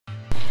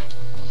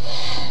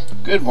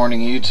Good morning,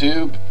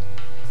 YouTube.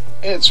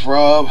 It's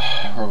Rob,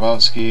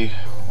 Robovsky,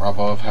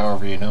 Robov,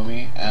 however you know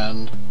me,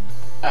 and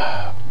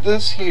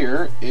this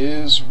here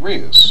is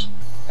Reus.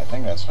 I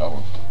think that's how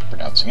we're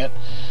pronouncing it.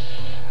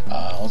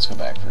 Let's go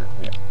back for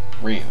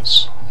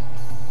Reus.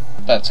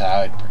 That's how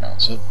I'd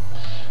pronounce it.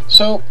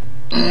 So,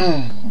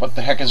 what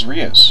the heck is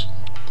Reus?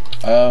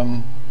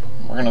 We're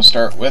going to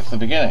start with the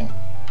beginning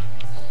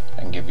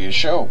and give you a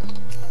show.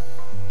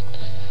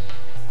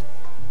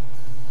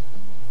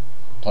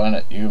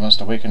 Planet, you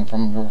must awaken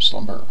from your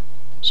slumber.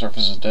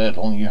 Surface is dead,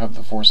 only you have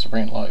the force to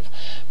bring it life.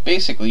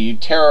 Basically, you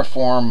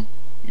terraform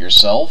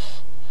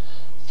yourself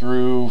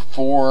through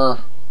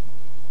 4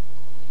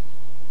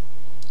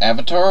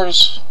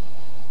 avatars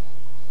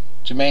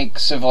to make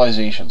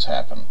civilizations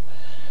happen.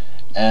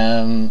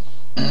 And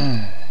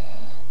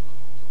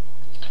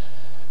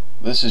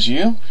this is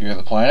you, if you're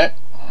the planet.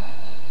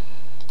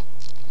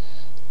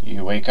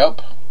 You wake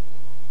up.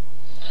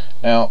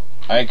 Now,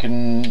 I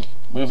can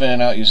move in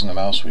and out using the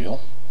mouse wheel,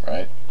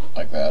 right,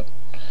 like that,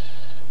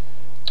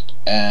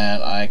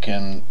 and I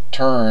can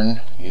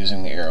turn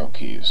using the arrow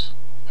keys.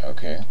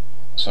 Okay,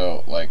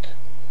 so like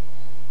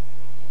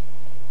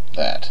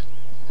that,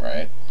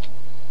 right?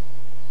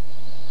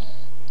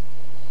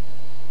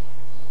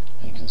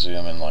 You can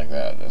zoom in like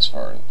that. That's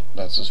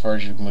as far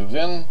as you can move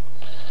in.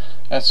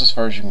 That's as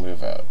far as you can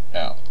move out.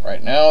 Now,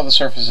 right now the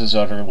surface is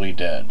utterly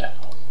dead,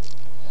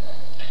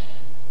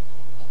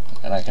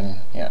 and I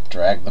can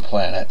drag the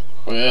planet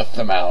with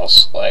the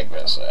mouse like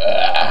this.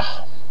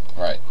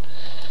 Right.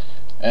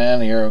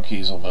 And the arrow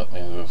keys will let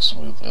me move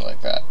smoothly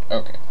like that.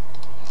 Okay.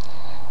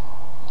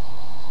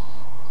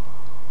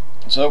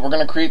 So we're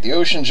going to create the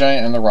ocean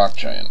giant and the rock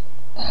giant.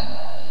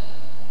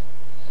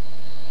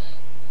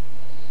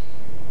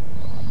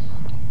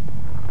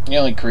 You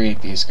only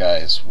create these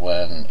guys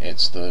when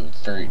it's the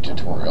very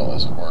tutorial,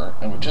 as it were,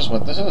 and which is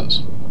what this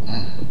is.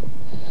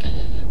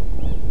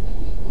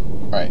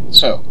 Right,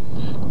 so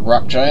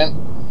rock giant,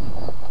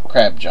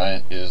 crab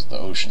giant is the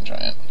ocean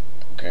giant.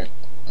 Okay,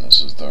 and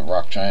this is the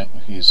rock giant.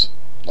 He's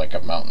like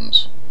up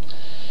mountains.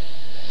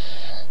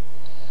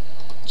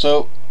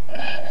 So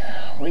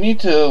we need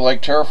to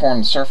terraform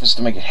the surface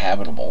to make it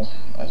habitable,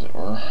 as it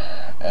were,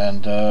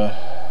 and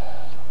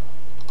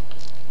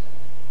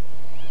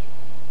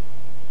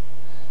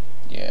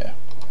yeah.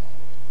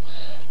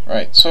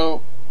 Right,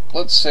 so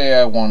let's say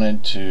I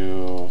wanted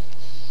to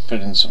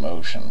fit in some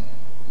ocean,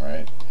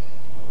 right?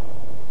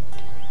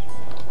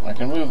 I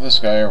can move this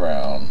guy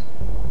around.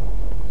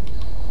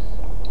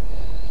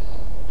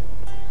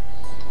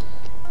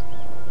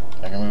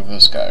 I can move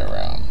this guy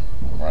around,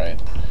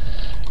 right?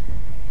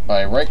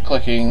 By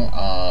right-clicking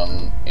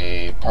on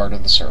a part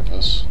of the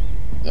surface,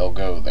 they'll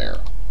go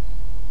there.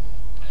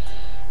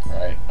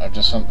 Right? I've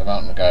just sent the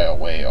mountain guy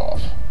way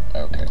off.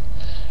 Okay.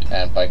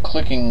 And by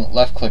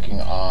left-clicking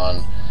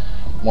on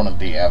one of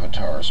the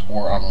avatars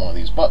or on one of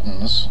these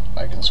buttons,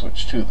 I can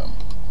switch to them,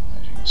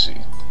 as you can see.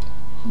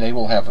 They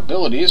will have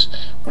abilities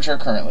which are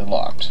currently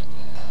locked.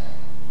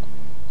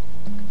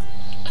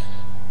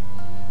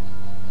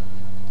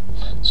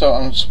 So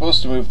I'm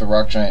supposed to move the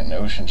rock giant and the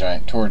ocean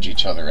giant towards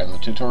each other, and the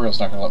tutorial's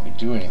not going to let me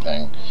do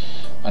anything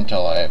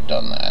until I have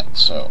done that.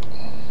 So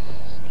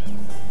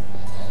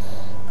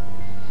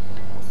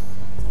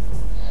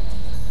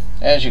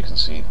as you can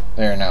see,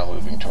 they are now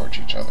moving towards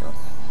each other.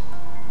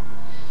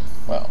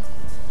 Well,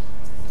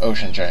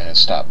 ocean giant has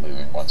stopped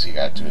moving once he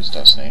got to his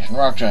destination.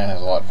 Rock giant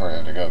has a lot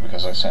further to go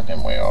because I sent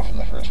him way off in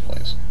the first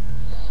place.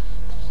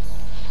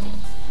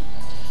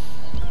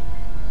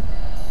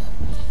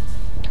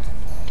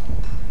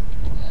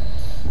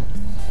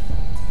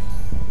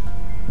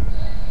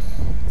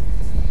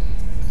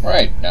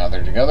 Right, now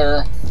they're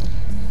together.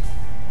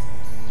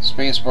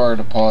 Spacebar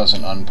to pause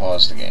and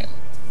unpause the game.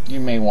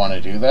 You may want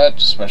to do that,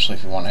 especially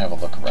if you want to have a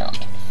look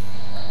around.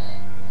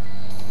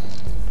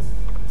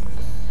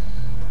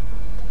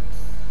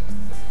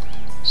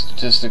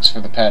 Statistics for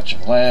the patch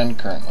of land,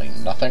 currently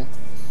nothing.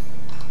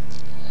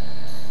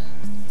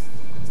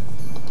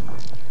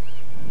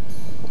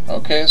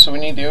 Okay, so we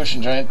need the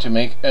ocean giant to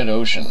make an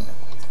ocean,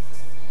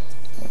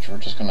 which we're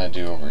just going to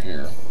do over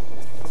here.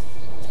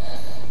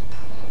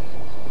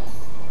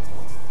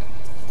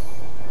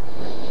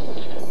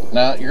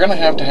 Now, you're going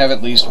to have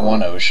at least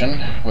one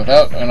ocean.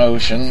 Without an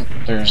ocean,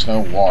 there's no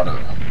water.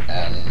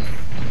 And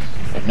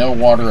with no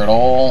water at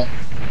all,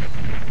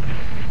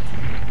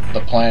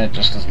 the planet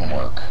just doesn't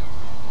work.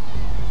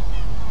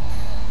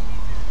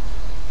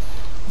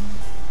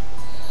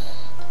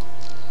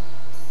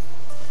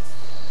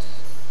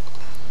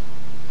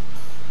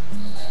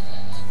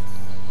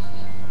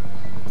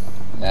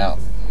 Now,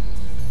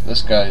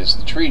 this guy is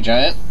the tree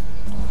giant,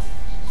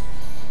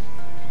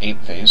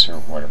 ape face, or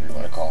whatever you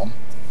want to call him.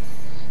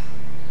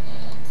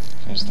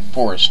 He's the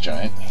forest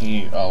giant.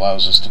 He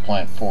allows us to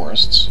plant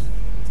forests.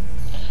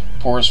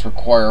 Forests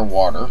require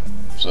water,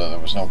 so there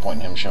was no point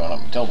in him showing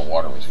up until the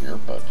water was here,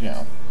 but,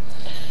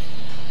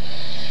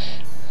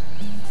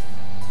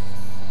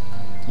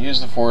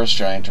 use the forest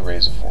giant to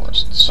raise a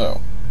forest.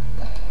 So,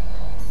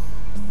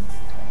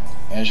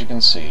 as you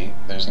can see,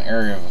 there's an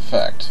area of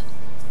effect.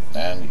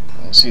 And you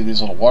can see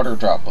these little water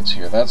droplets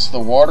here. That's the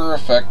water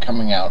effect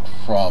coming out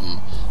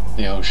from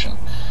the ocean.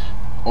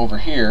 Over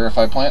here, if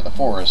I plant the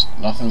forest,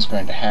 nothing's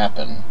going to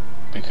happen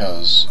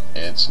because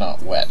it's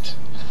not wet.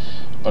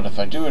 But if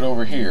I do it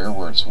over here,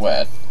 where it's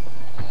wet,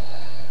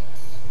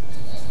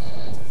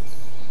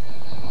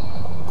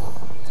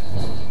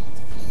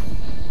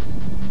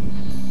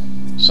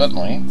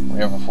 suddenly we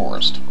have a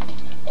forest.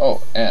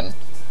 Oh, and,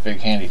 big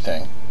handy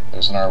thing,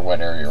 there's another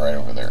wet area right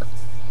over there.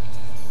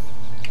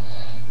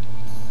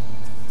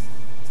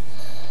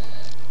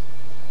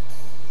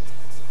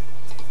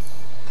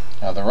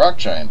 Now the rock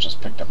giant just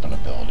picked up an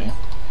ability.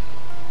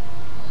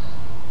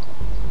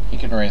 He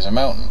can raise a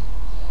mountain.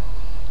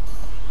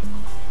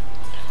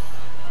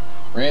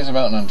 Raise a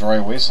mountain on dry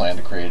wasteland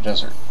to create a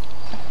desert.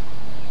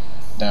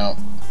 Now,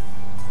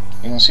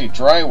 you can see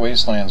dry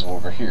wastelands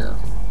over here.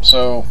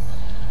 So,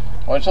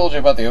 what I told you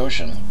about the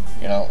ocean,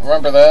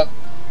 remember that?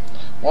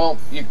 Well,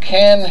 you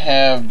can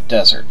have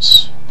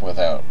deserts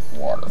without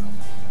water.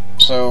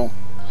 So,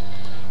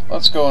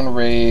 let's go and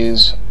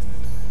raise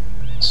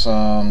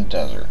some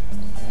desert.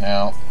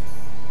 Now,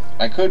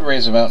 I could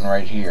raise a mountain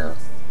right here,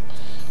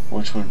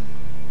 which would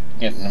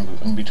get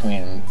in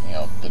between,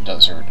 the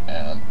desert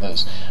and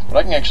this. But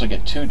I can actually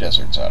get two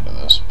deserts out of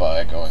this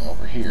by going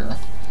over here.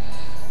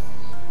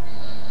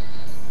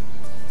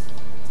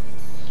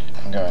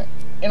 I'm going,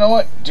 you know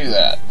what? Do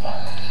that.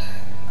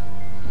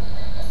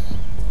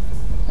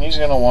 He's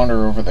going to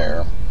wander over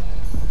there.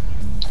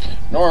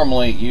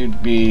 Normally,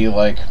 you'd be,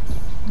 like,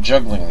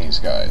 juggling these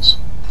guys.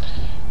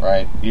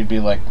 Right? You'd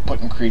be like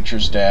putting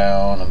creatures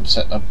down and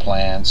setting up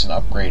plants and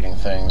upgrading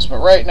things. But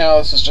right now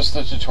this is just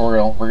the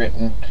tutorial.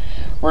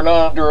 We're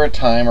not under a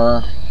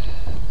timer,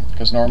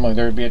 because normally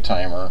there'd be a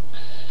timer.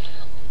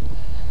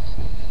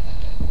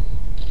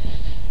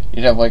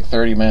 You'd have like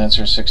 30 minutes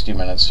or 60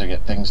 minutes to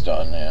get things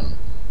done in.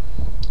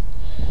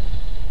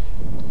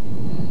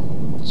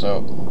 So,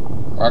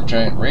 rock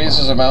giant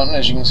raises a mountain.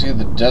 As you can see,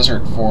 the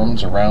desert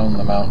forms around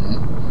the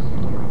mountain.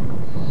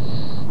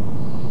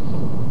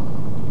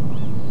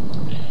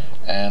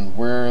 And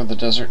where the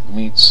desert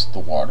meets the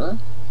water,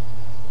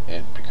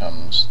 it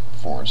becomes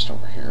forest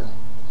over here.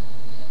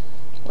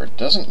 Where it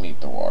doesn't meet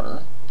the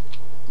water,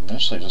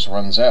 eventually just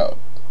runs out.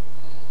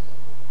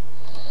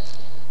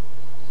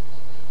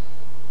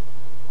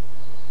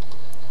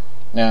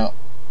 Now,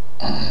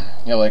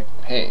 you're like,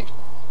 hey,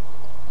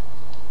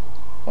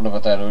 what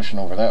about that ocean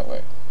over that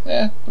way?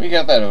 Yeah, we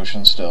got that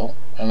ocean still,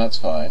 and that's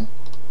fine.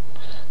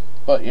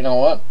 But you know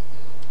what?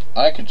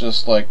 I could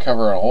just like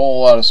cover a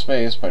whole lot of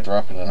space by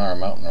dropping an our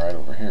mountain right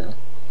over here.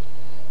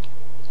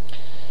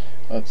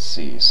 Let's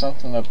see,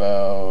 something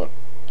about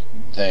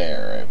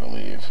there, I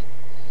believe.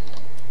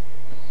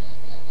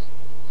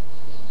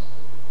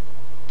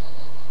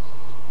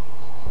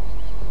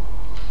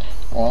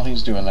 While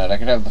he's doing that, I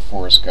could have the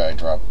forest guy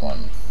drop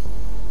one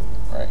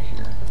right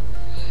here.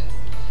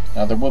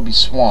 Now there will be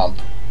swamp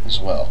as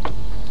well.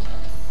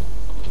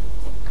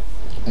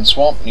 And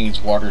swamp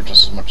needs water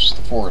just as much as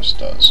the forest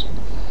does.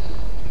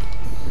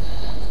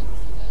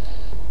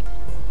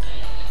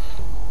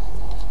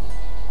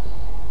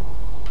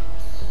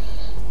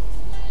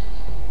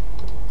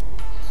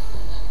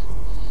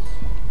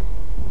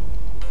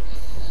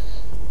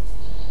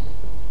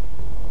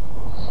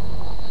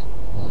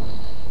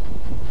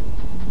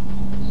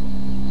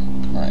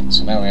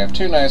 So now we have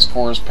two nice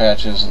forest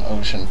patches, an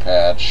ocean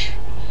patch,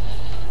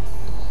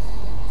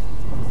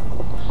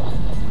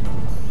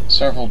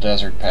 several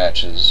desert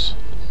patches,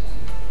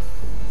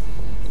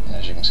 and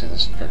as you can see,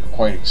 this is a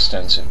quite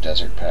extensive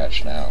desert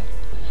patch now.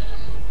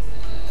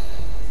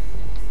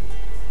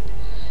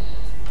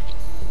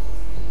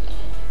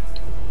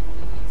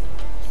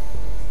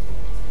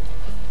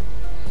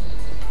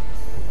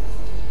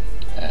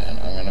 And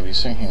I'm going to be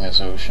sinking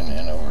this ocean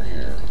in over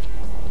here.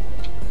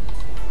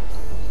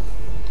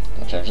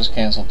 Which I've just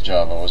canceled the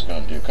job I was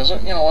going to do. Because,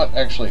 you know what,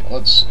 actually,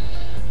 let's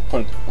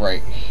put it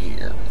right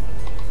here.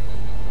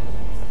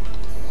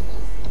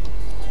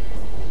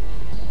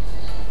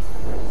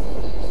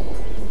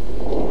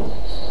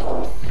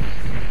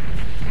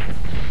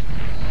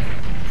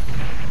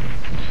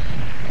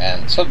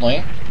 And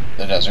suddenly,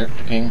 the desert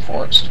became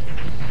forest.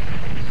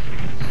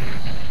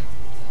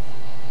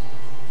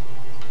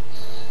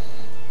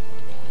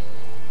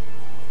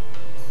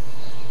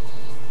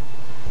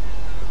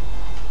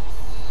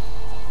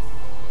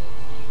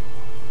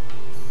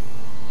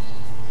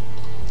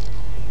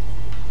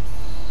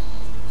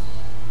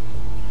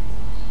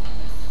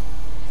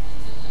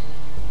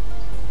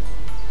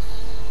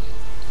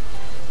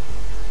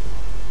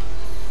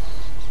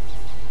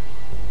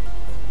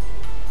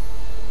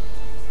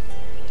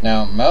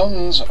 Now,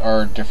 mountains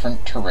are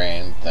different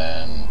terrain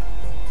than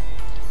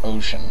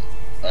ocean,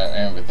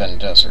 than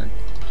desert,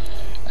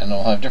 and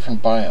they'll have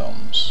different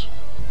biomes,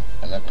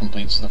 and that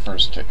completes the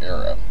first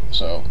era.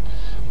 So,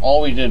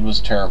 all we did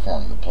was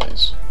terraform the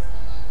place.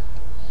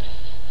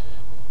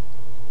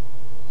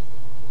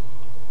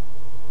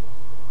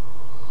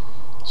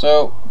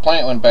 So, the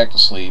plant went back to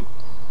sleep.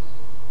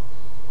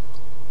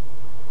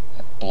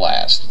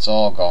 Blast, it's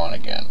all gone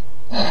again.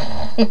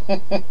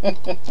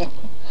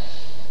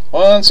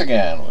 Once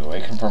again, we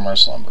awaken from our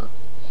slumber.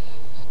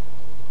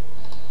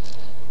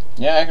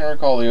 Yeah, I can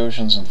recall the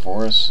oceans and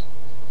forests.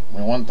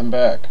 We want them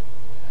back.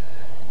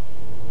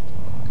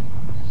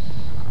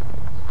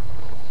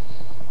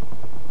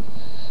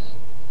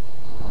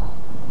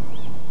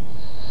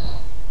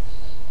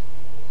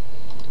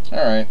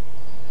 Alright.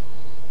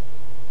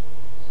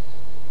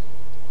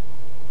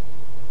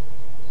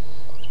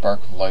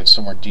 Spark of light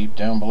somewhere deep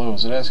down below.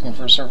 Is it asking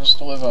for a surface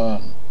to live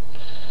on?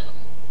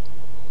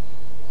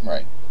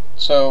 Right.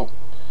 So,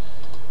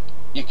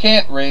 you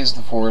can't raise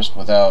the forest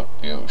without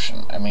the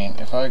ocean. I mean,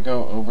 if I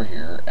go over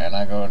here and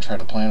I go and try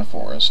to plant a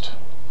forest,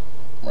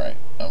 right,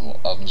 and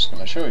I'm just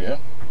going to show you.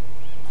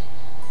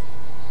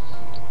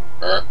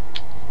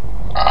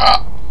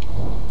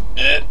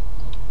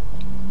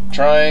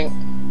 Trying.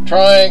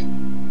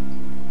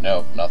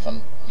 Nope,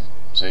 nothing.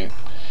 See?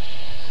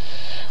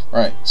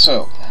 Right,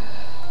 so,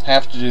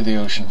 have to do the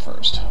ocean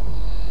first.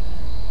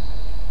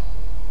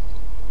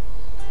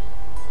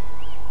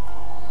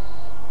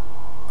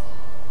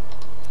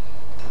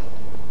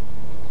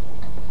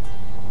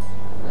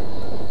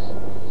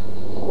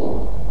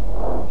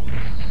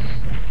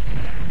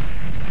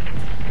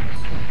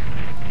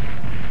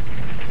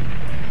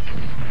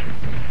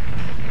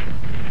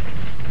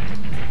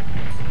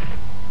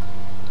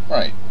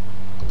 Right.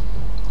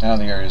 Now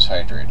the area is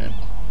hydrated.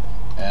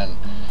 And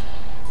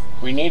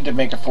we need to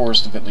make a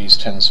forest of at least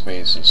 10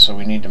 spaces, so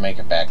we need to make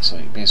it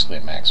basically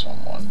a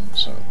maximum one.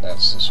 So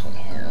that's this one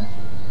here.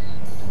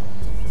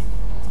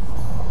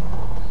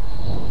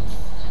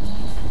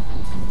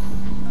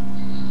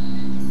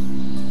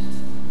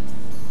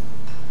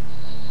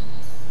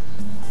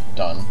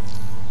 Done.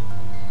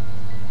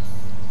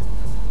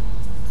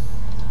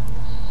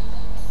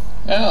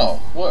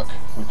 Now, look,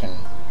 we can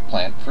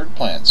plant fruit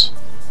plants.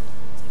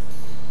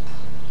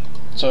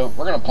 So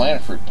we're going to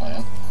plant a fruit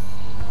plant.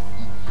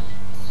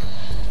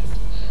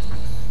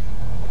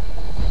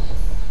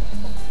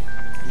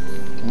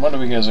 And what do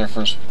we get as our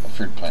first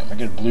fruit plant? We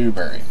get a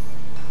blueberry.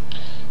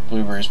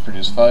 Blueberries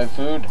produce 5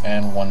 food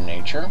and 1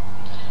 nature.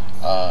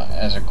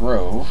 As a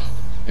grove,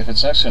 if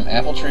it's next to an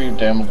apple tree,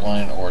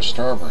 dandelion, or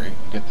strawberry,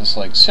 you get this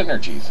like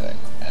synergy thing,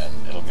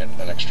 and it'll get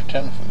an extra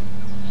 10 food.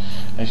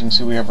 As you can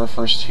see, we have our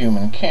first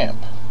human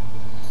camp.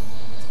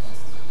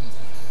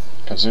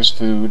 Because there's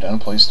food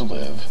and a place to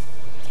live.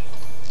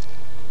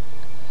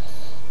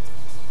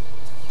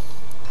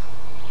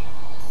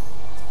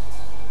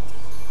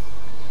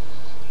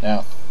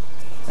 Now,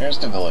 there's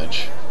the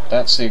village.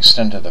 That's the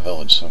extent of the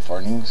village so far,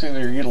 and you can see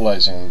they're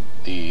utilizing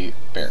the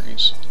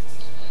berries.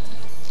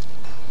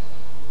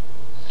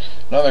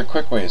 Another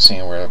quick way of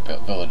seeing where the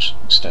village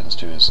extends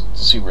to is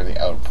to see where the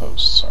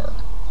outposts are,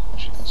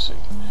 as you can see.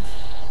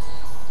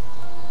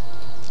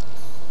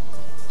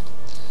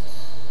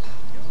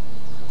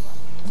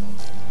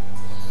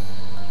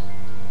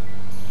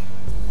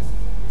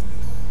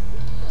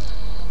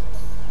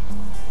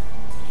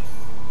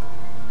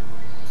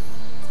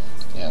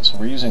 Yeah, so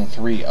we're using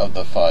 3 of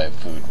the 5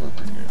 food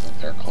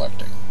they're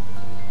collecting.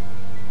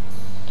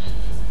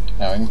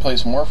 Now we can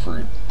place more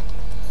fruit.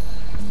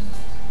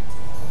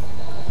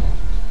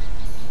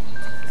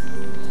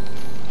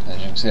 As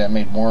you can see, that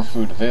made more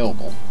food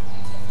available.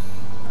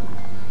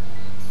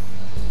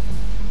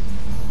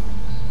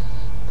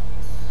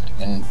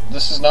 And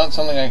this is not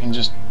something I can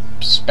just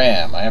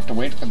spam. I have to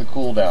wait for the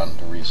cooldown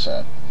to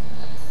reset.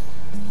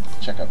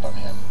 Check up on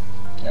him.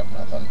 Yep,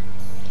 nothing.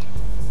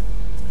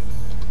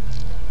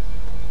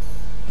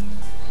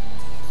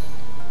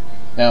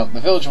 Now,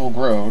 the village will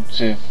grow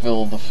to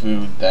fill the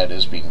food that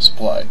is being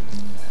supplied.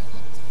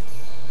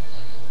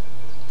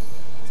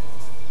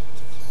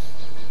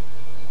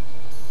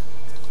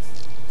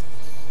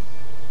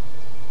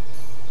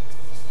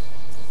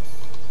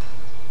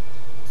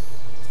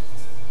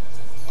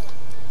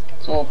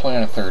 So we'll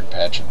plant a 3rd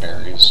patch of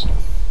berries.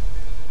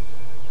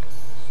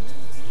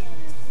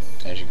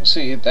 As you can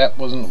see, that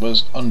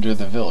was under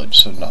the village,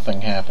 so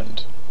nothing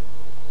happened.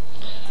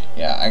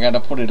 Yeah, I gotta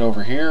put it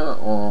over here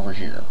or over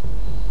here.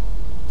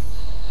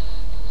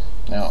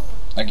 Now,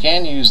 I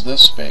can use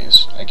this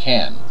space. I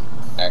can,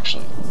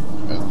 actually.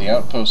 The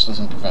outpost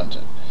doesn't prevent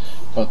it.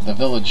 But the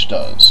village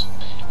does.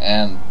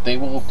 And they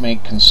will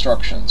make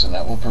constructions, and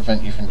that will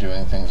prevent you from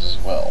doing things as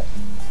well.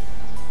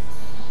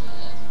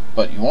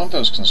 But you want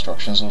those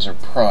constructions, those are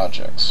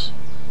projects.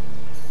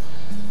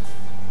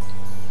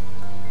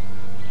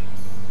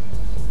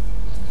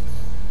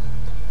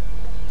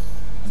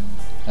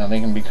 Now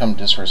they can become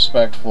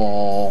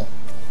disrespectful.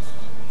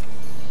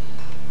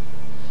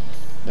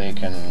 They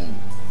can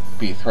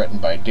be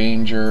threatened by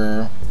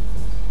danger.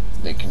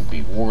 They can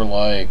be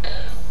warlike.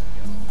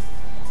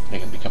 They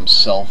can become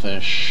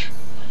selfish.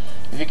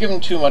 If you give them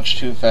too much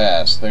too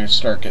fast, they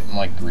start getting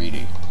like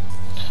greedy.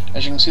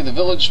 As you can see, the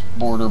village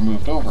border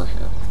moved over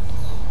here.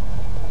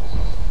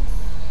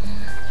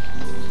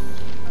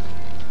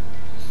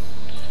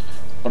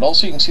 But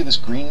also you can see this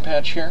green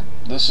patch here.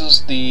 This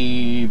is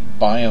the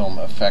biome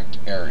effect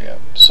area.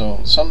 So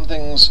some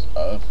things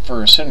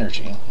for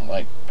synergy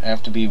like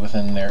have to be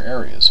within their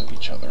areas of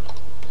each other.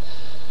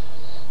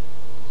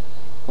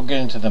 We'll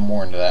get into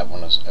more into that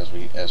one as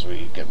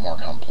we get more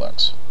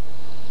complex.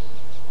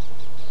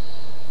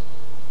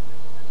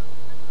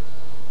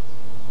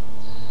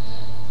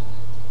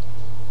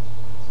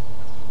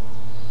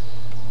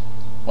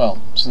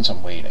 Well, since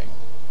I'm waiting.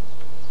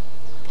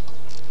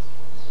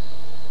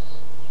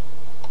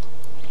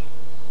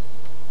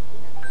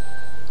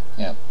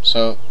 Yeah,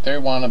 so they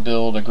want to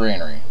build a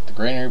granary. The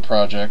granary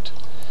project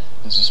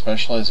is a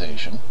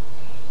specialization,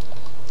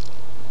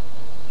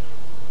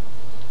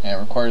 and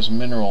it requires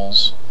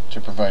minerals to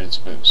provide its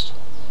boost.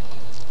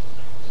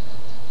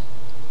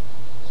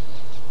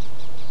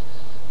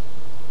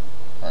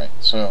 Alright,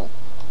 so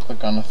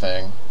click on the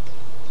thing.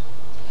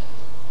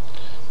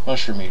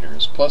 Mushroom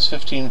eaters. Plus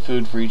 15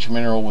 food for each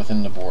mineral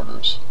within the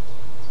borders.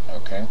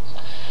 Okay.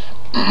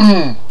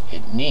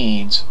 It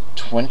needs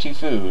 20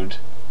 food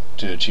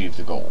to achieve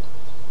the goal.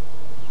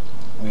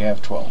 We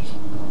have 12.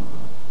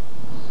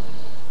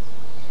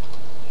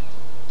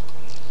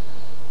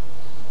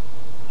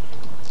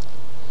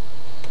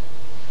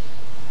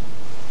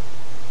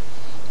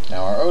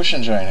 Now our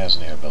ocean giant has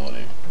a new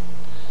ability.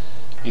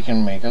 He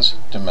can make us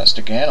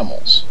domestic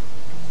animals.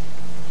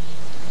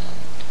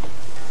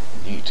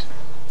 Neat.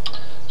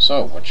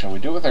 So, what shall we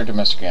do with our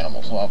domestic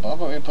animals? Well, how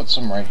about we put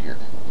some right here?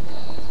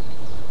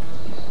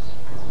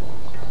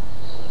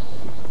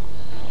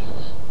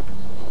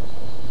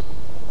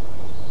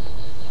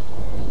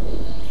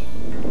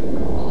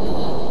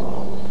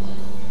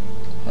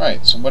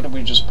 Right, so what did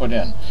we just put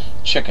in?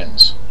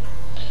 Chickens.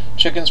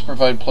 Chickens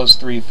provide plus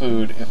 3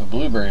 food if a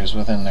blueberry is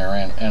within their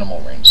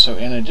animal range. So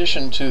in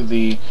addition to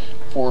the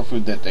 4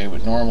 food that they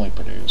would normally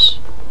produce,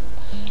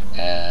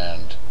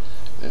 and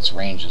its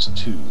range is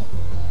 2,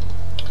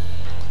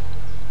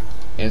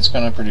 it's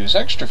going to produce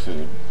extra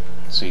food.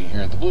 See,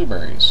 here are the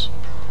blueberries.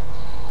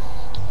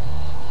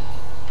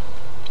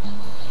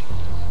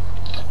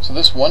 So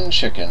this one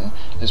chicken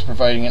is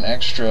providing an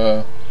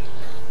extra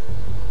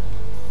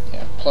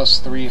plus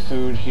 3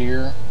 food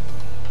here.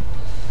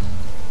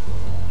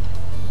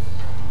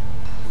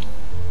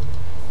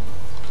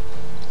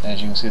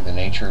 As you can see, the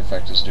nature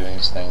effect is doing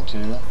its thing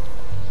too.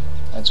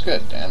 That's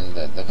good, and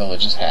the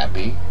village is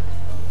happy.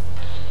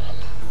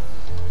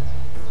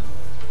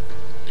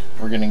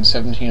 We're getting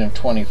 17 of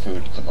 20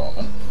 food at the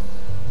moment.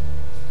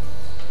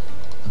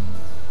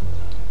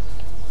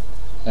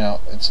 Now,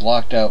 it's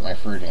locked out my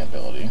fruiting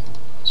ability,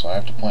 so I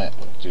have to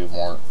do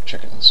more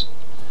chickens.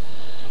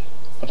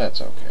 But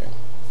that's okay.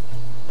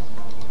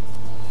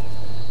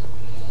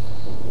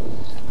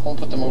 We'll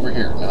put them over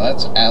here. Now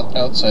that's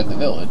outside the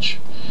village,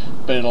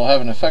 but it'll have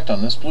an effect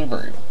on this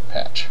blueberry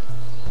patch.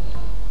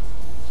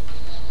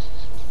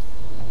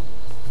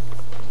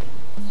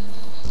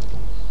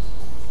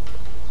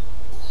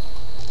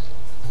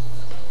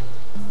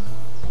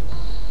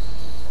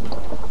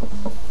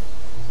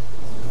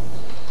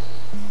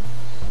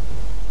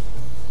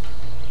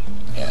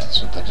 Yeah,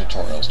 that's what the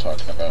tutorial's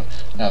talking about.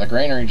 Now the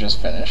granary just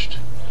finished.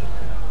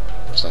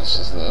 So this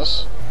is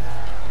this.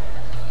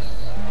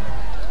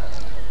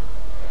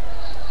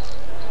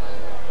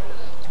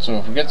 So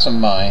if we get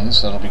some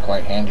mines, that'll be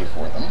quite handy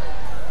for them.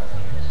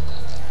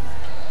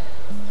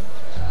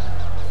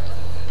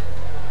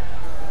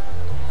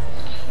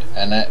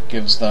 And that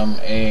gives them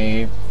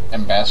a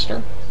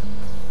ambassador.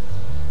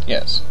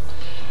 Yes.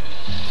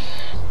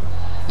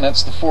 And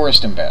that's the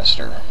Forest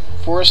Ambassador.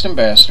 Forest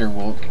Ambassador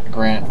will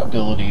grant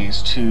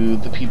abilities to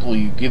the people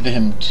you give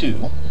him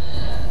to.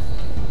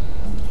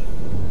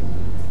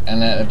 And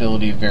that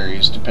ability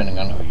varies depending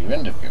on who you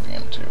end up giving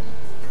him to.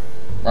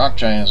 Rock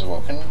Giant is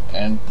awoken,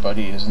 and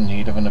Buddy is in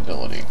need of an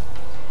ability.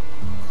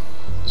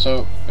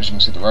 So, as you can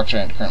see, the Rock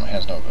Giant currently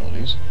has no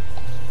abilities.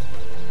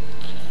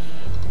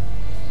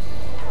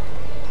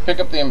 Pick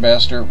up the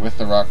Ambassador with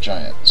the Rock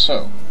Giant.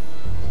 So,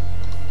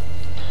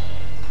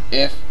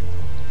 if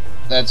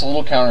that's a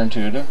little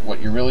counterintuitive, what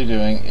you're really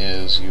doing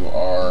is you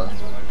are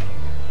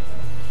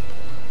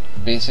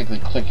basically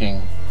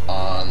clicking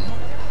on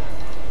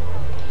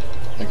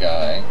the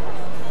guy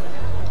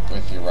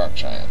with your Rock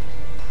Giant.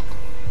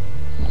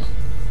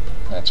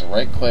 That's a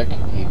right click,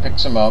 he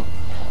picks him up,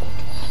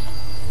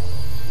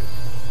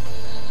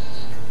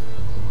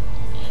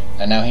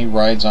 and now he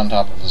rides on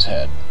top of his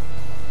head.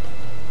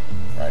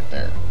 Right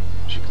there,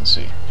 as you can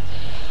see.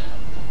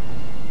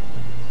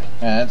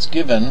 And that's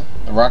given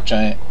the Rock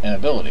Giant an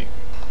ability.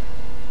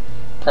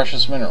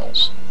 Precious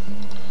minerals.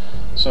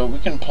 So we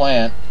can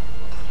plant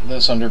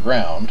this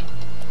underground.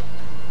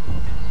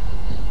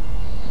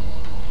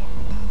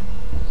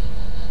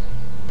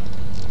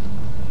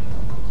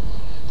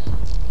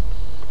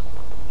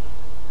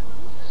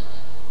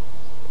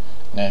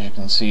 And as you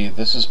can see,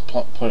 this has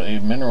put a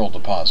mineral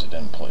deposit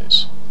in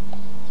place,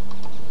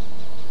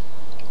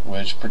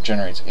 which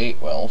generates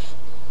 8 wealth.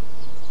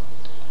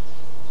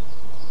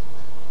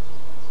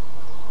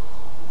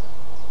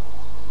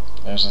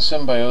 There's a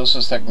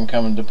symbiosis that can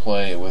come into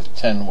play with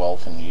 10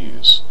 wealth in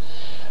use,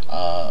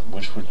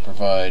 which would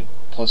provide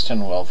plus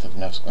 10 wealth if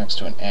next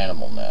to an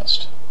animal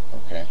nest.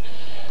 Okay.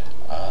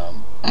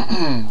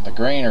 The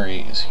granary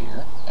is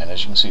here, and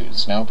as you can see,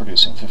 it's now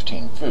producing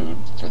 15 food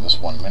for this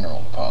one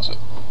mineral deposit.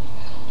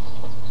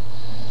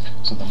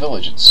 So the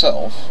village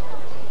itself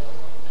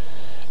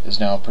is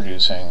now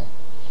producing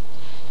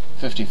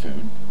 50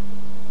 food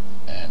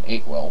and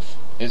 8 wealth.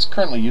 It's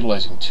currently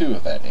utilizing 2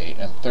 of that 8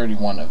 and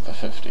 31 of the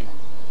 50.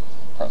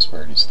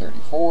 Prosperity is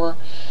 34.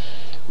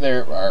 They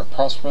are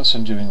prosperous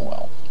and doing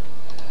well.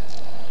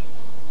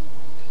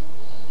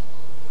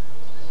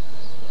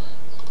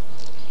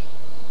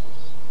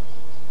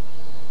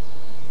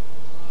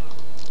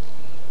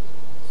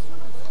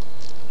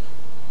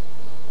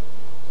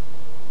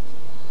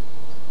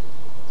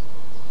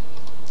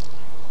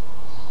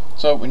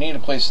 So we need to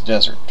place a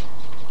desert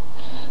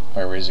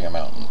by raising a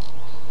mountain.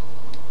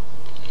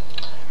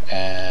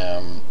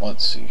 And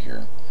let's see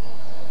here.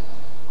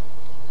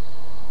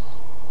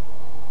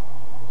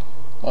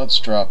 Let's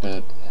drop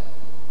it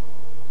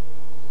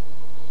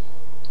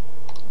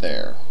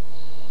there.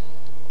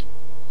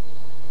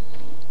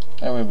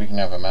 That way we can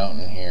have a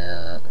mountain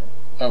here.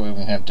 That way we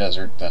can have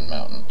desert, then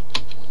mountain.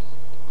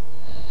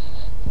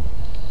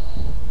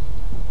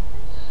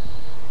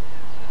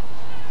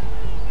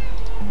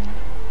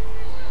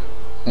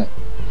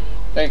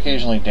 They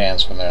occasionally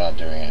dance when they're not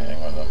doing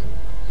anything with them.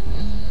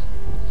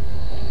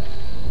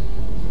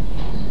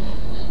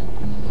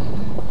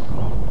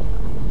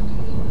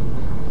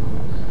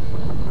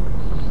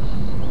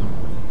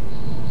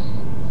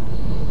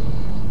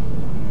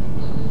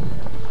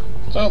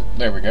 So,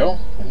 there we go.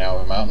 We now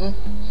have a mountain.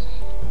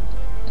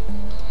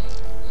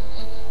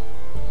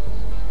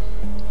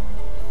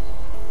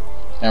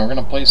 Now we're going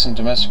to place some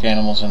domestic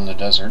animals in the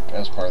desert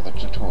as part of the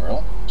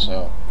tutorial.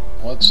 So,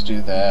 let's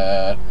do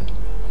that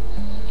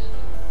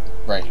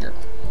right here.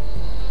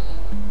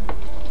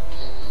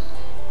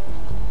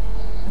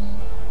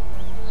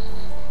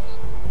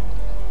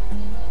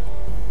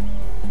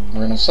 We're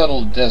going to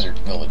settle a desert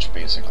village,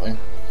 basically.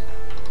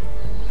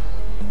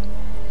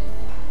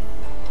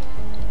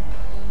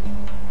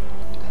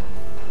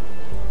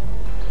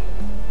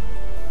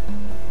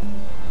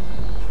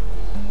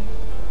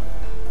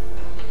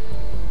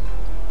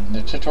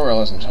 The tutorial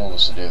hasn't told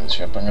us to do this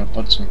yet, but I'm going to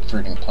put some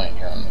fruiting plant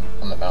here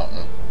on the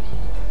mountain.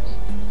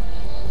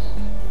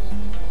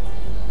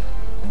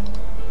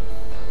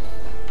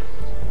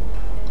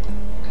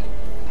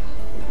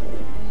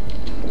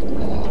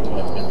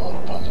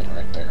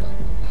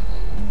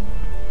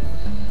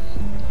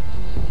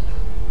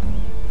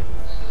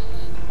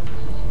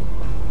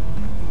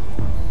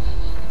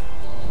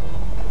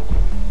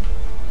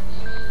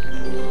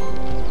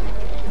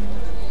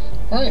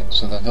 Alright,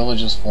 so the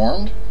village is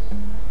formed.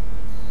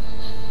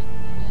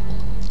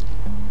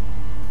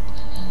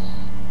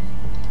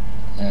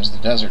 There's the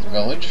desert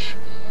village.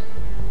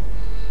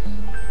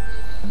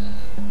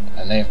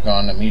 And they've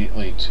gone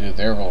immediately to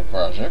their little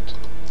project,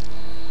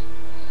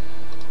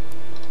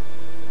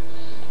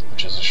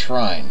 which is a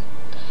shrine.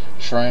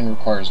 A shrine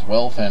requires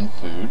wealth and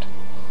food,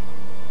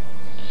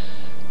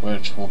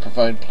 which will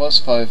provide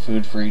 +5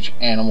 food for each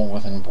animal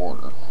within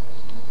border.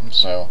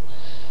 So,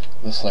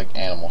 this like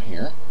animal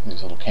here,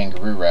 these little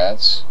kangaroo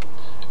rats,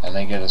 and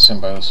they get a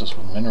symbiosis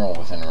with mineral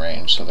within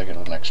range, so they get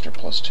an extra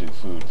 +2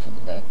 food for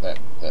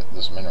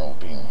this mineral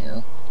being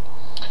here.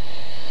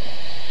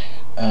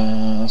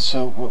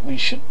 So what we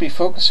should be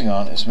focusing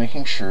on is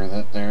making sure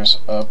that there's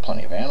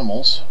plenty of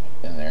animals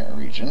in their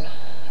region,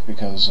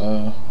 because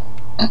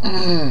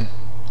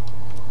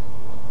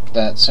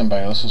that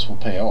symbiosis will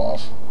pay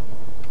off.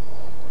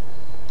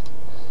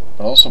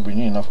 But also we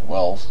need enough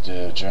wealth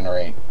to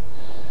generate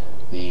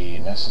the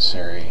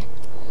necessary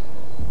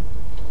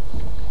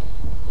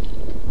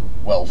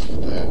wealth for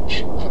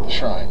the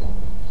shrine.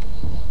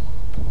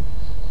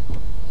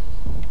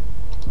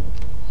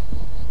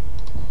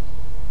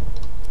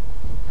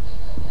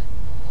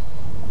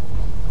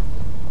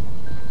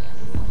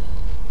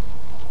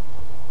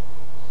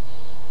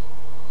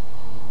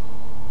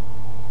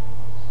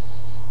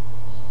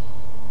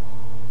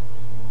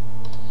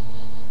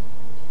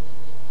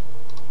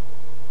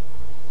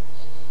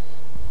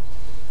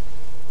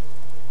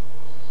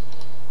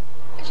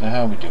 So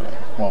how are we doing?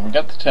 Well, we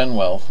got the 10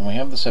 wealth, and we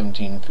have the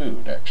 17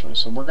 food, actually.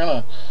 So we're going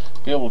to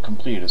be able to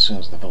complete as soon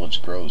as the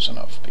village grows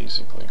enough,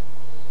 basically.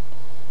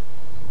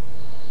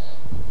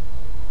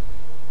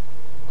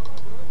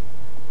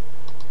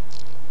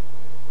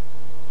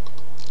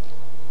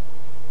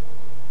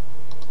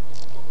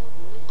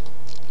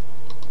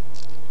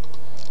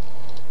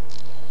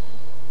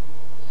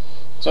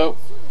 So,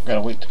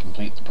 gotta wait to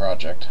complete the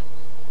project.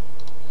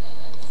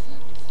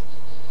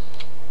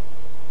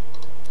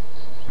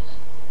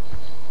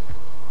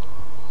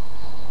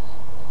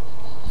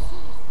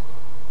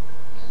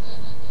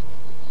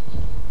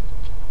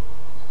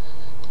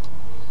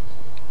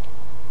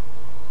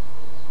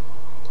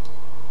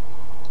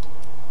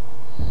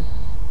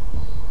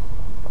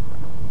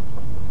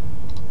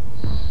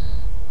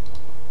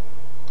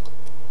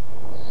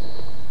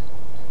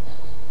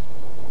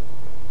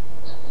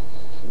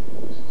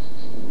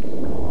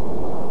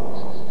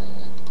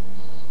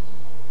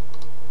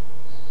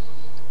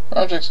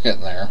 Project's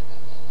getting there.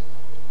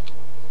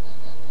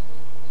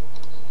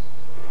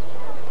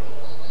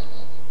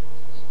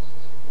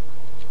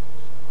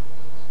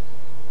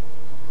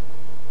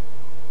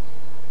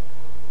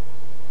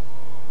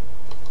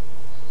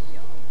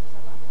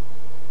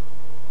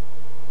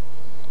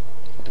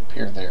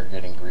 Here they're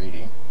getting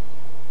greedy.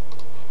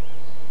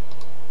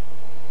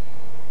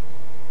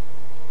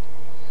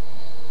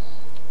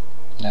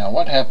 Now,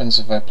 what happens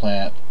if I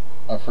plant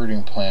a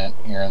fruiting plant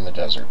here in the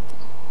desert?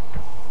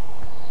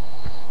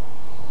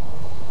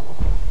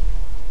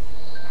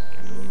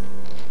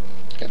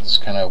 Get this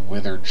kind of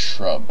withered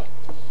shrub.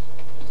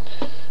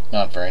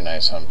 Not very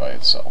nice on by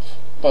itself,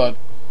 but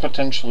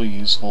potentially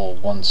useful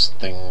once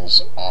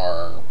things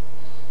are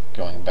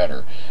going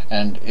better.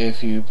 And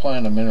if you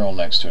plant a mineral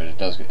next to it, it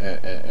does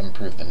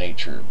improve the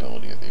nature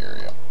ability of the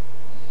area.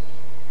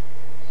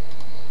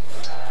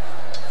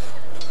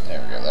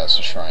 There we go, that's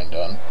the shrine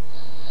done.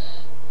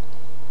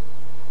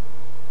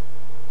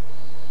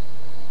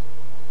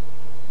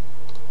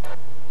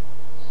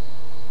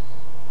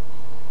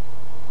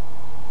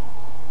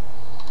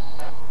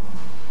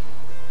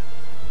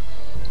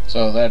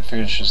 So that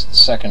finishes the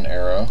second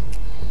arrow.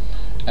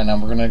 And now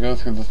we're going to go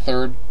through the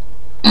third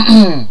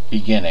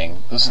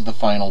beginning. This is the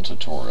final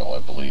tutorial, I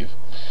believe.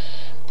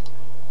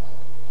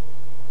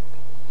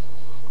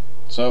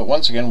 So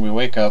once again we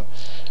wake up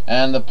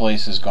and the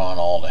place has gone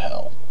all to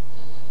hell.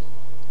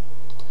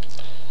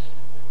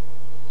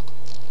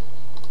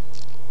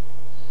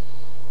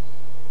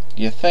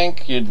 You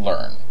think you'd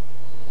learn,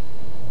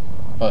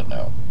 but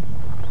no.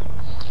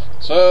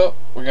 So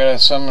we gotta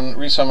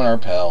resummon our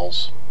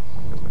pals.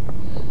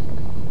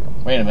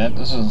 Wait a minute,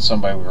 this isn't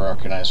somebody we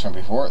recognized from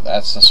before.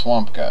 That's the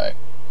swamp guy.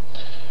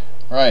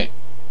 Right.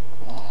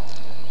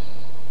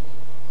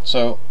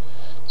 So,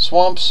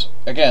 swamps,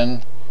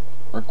 again,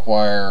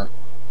 require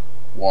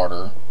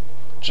water,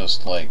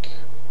 just like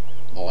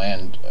the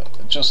land,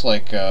 just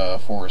like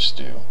forests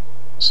do.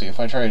 See, if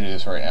I try to do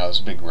this right now,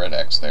 there's a big red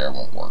X there, it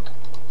won't work.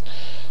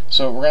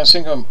 So, we're going to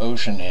sink an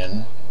ocean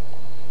in.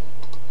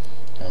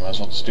 I might as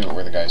well just do it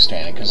where the guy's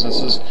standing, because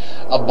this is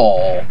a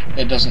ball.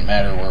 It doesn't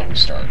matter where we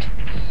start.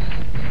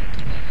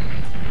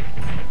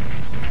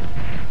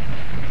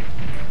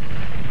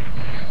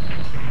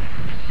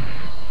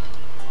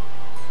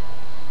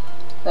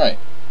 Right,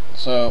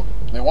 so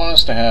they want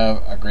us to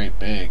have a great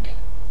big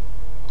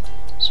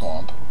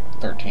swamp,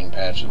 13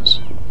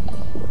 patches.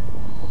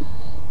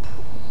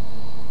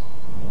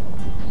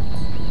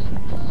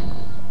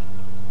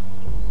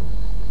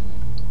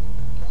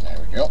 There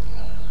we go.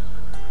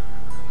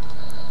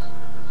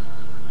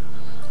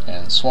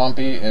 And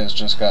Swampy has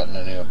just gotten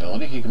a new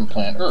ability. He can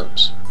plant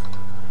herbs.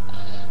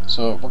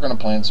 So we're going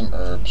to plant some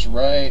herbs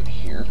right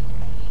here.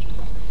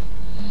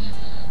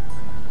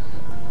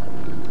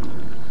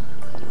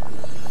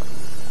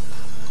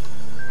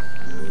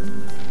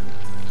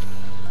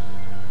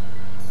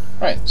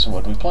 Right, so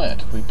what do we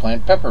plant? We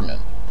plant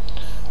peppermint.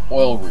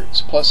 Oil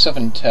roots, plus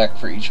 7 tech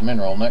for each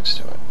mineral next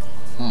to it.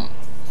 And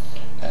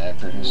it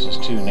produces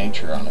 2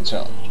 nature on its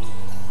own.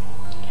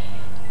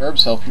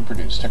 Herbs help you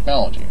produce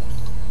technology.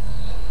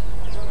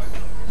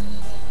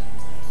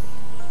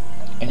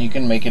 And you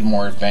can make it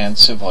more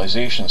advanced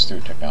civilizations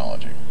through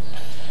technology.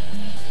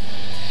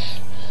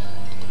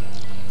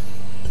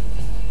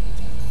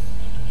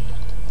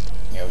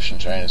 The ocean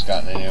giant has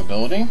gotten a new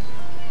ability.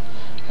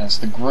 That's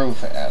the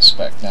growth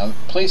aspect. Now,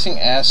 placing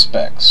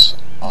aspects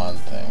on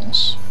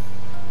things,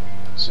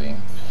 see,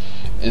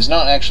 is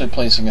not actually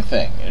placing a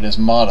thing. It is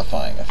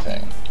modifying a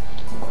thing.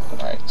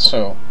 Right,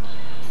 so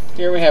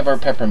here we have our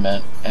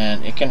peppermint,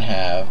 and it can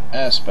have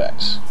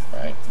aspects,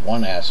 right?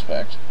 One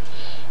aspect.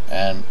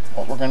 And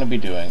what we're going to be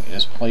doing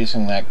is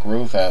placing that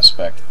growth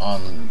aspect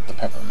on the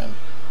peppermint.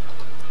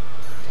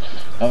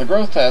 Now, the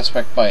growth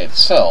aspect by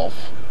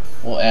itself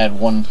will add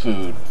 1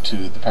 food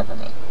to the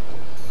peppermint.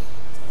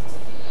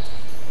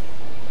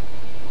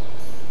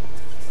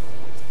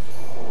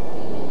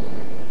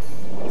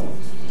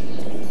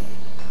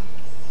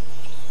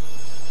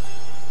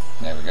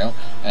 There we go.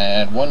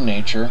 And add 1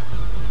 nature.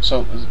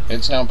 So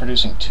it's now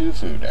producing 2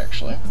 food,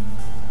 actually.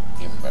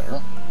 Even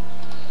better.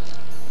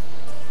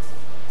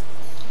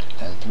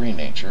 And 3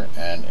 nature.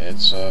 And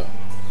it's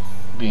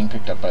being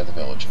picked up by the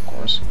village, of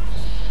course.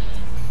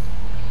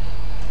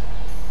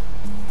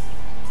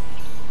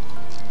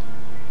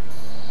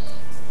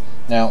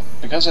 Now,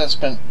 because that's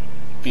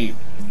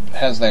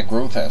has that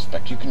growth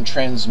aspect, you can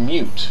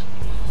transmute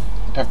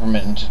the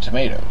peppermint into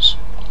tomatoes.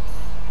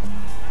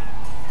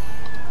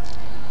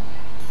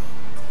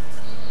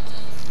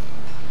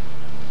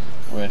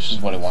 Which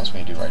is what it wants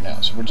me to do right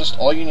now. So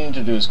all you need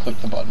to do is click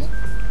the button.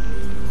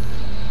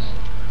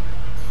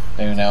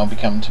 They now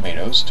become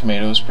tomatoes.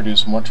 Tomatoes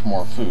produce much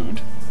more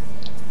food.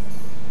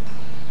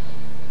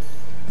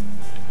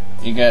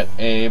 You get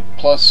a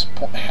plus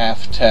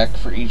half tech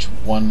for each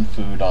 1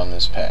 food on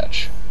this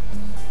patch.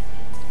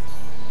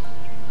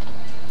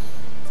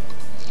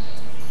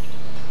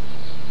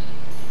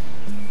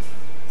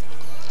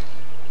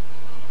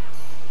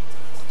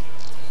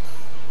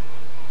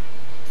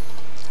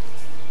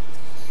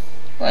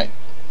 Right,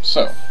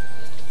 so,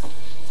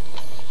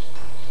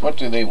 what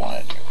do they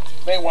want to do?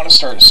 They want to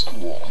start a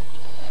school.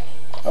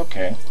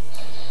 Okay,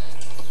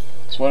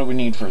 so what do we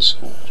need for a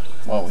school?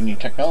 Well, we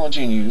need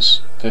technology in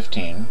use,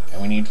 15,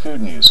 and we need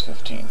food in use,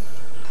 15.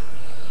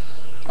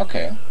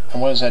 Okay,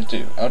 And what does that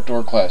do?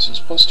 Outdoor classes,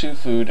 +2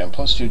 food and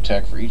 +2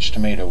 tech for each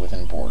tomato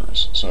within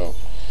borders. So,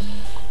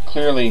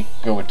 clearly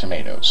go with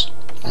tomatoes.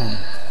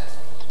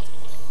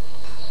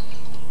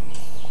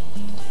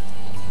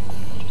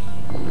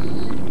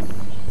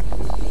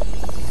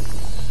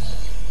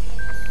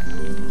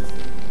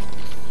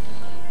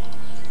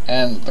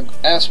 And the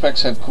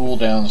aspects have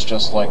cooldowns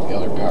just like the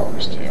other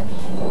powers do.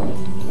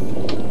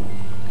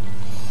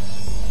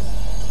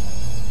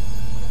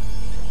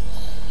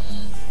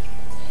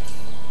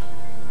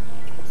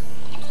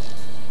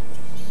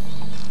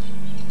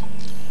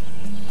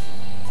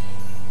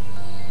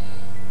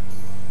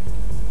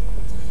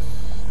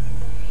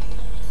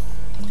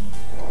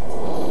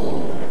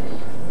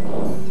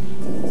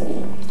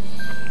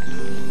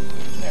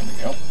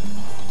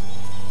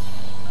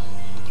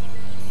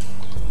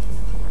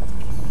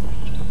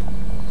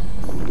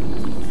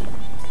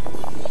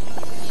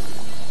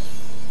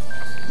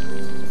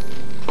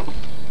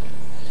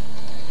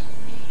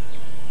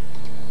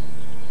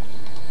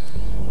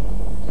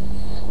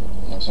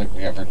 Looks like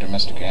we have our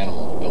domestic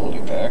animal ability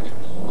back.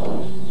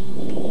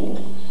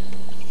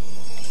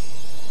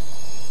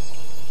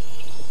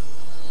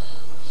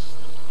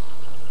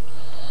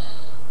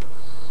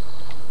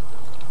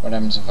 What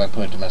happens if I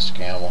put a domestic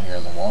animal here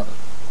in the water?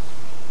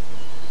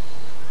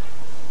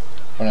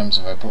 What happens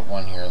if I put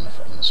one here in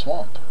the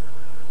swamp?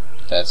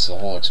 That's the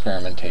whole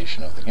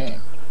experimentation of the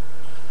game.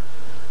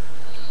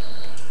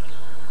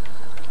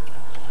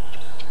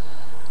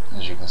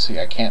 As you can see,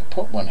 I can't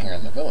put one here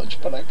in the village,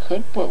 but I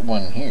could put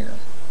one here.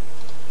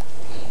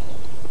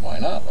 Why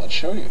not? Let's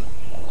show you.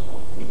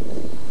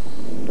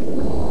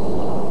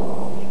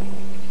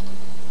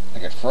 I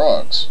get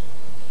frogs.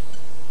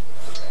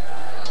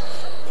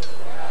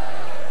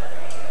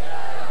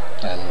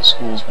 And the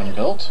school's been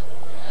built.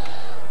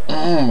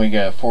 We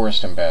get a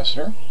forest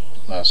ambassador.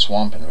 A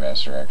swamp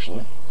ambassador,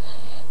 actually.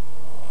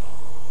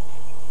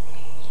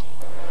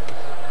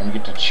 And we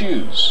get to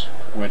choose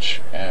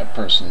which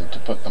person to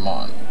put them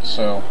on.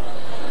 So,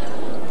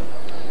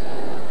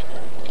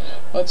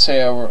 let's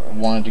say I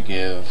wanted to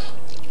give...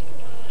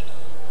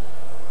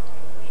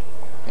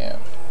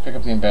 pick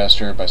up the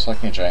ambassador by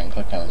selecting a giant and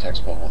click on the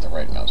text bubble with the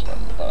right mouse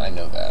button. But I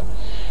know that.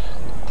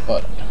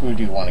 But who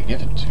do you want to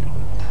give it to?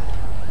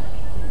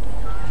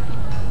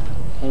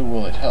 Who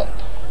will it help?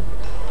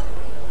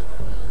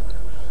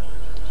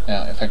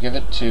 Now, if I give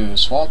it to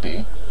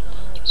Swampy,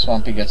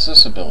 Swampy gets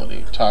this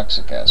ability,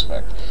 Toxic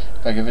Aspect.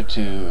 If I give it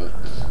to,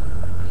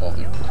 well,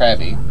 the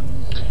Krabby,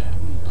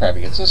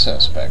 Krabby gets this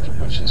aspect,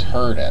 which is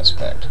Herd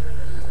Aspect.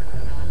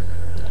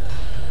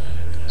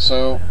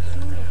 So,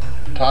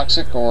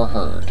 Toxic or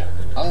Herd?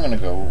 I'm going to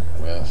go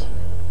with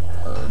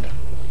Herd.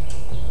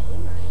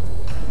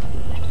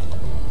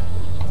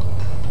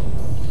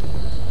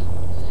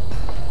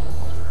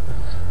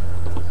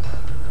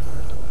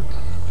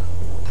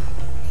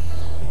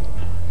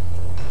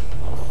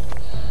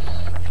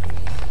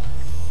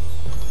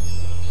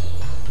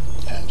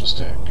 Just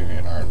to give you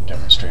an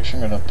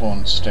demonstration, I'm going to pull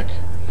and stick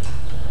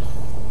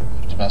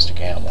a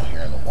domestic animal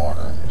here in the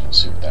water and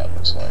see what that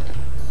looks like.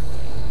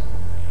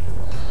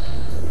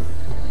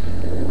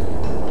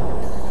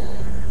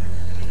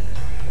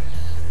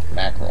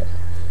 Mackerel.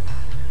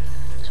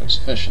 So it's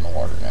fish in the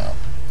water now.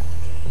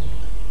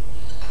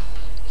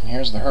 And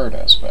here's the herd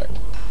aspect.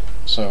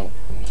 So,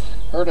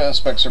 herd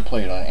aspects are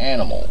played on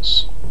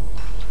animals,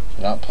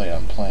 they're not played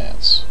on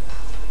plants.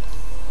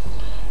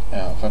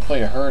 Now, if I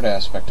play a herd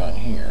aspect on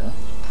here,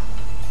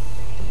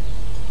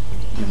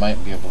 you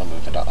might be able to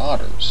move into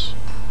otters.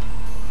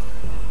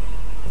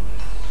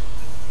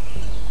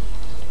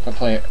 If I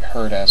play a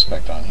herd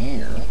aspect on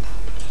here,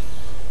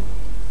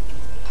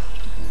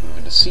 you can move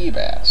into sea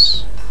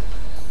bass.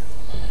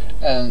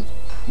 And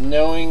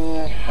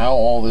knowing how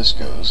all this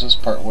goes is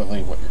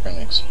partly what you're going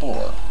to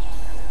explore.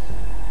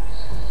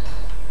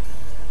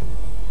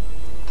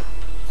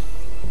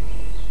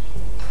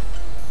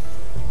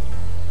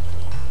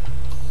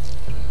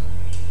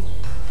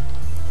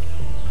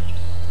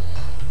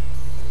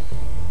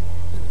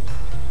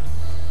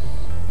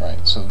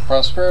 So the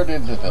prosperity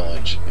of the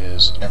village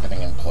is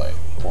everything in play,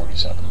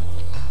 47.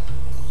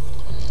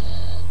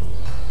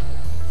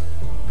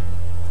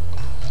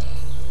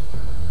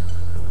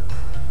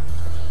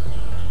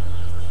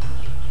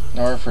 In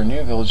order for a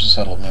new village to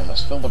settle, you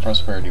must fill the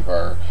prosperity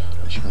bar,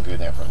 which you can view in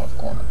the upper left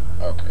corner.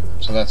 Okay,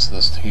 so that's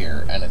this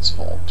here, and it's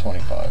full,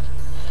 25.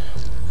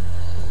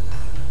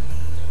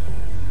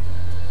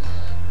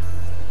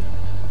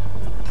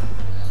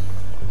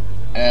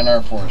 And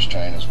our forest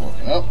giant is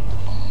woken up.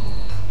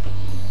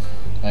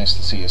 Nice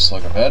to see a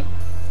slug of bed.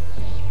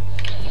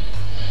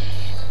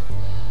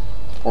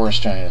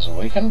 Forest giant is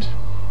awakened,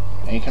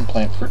 and you can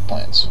plant fruit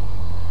plants.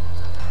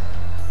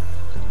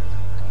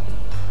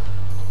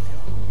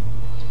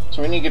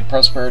 So we need to get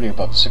prosperity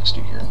above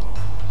 60 here.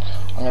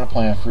 I'm going to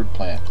plant a fruit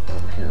plant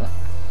over here.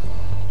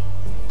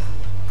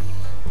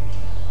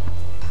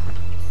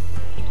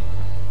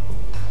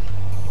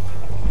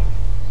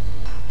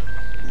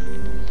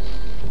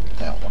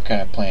 Now, what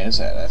kind of plant is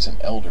that? That's an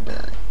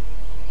elderberry.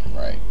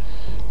 Right.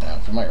 Now,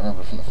 if you might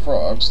remember from the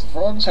frogs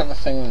have a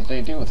thing that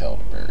they do with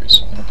elderberries.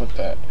 So I'm going to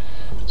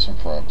put some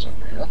frogs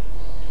over here.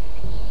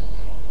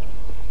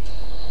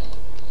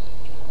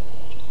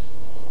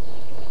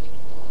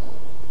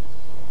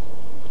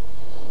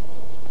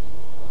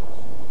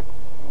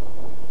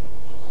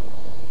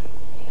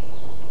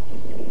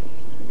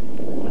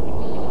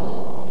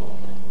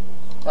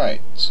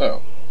 Right,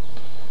 so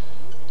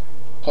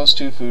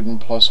 +2 food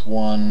and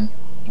 +1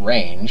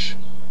 range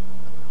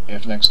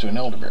if next to an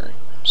elderberry.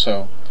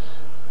 So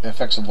it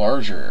affects a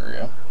larger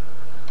area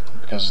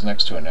because it's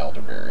next to an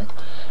elderberry,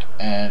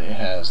 and it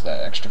has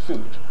that extra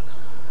food.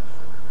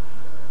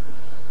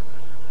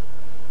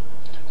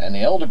 And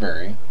the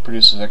elderberry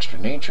produces extra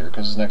nature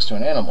because it's next to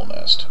an animal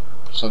nest.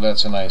 So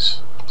that's a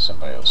nice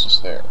symbiosis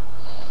there.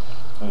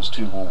 Those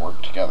two will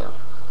work together.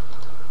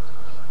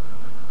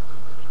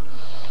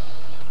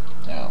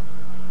 Now,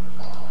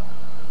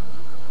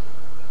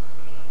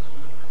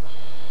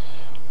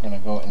 I'm going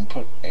to go and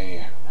put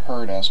a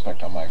herd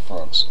aspect on my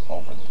frogs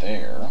over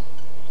there,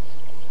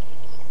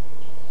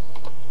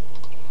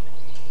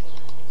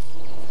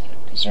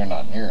 because they're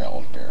not near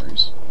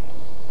elderberries.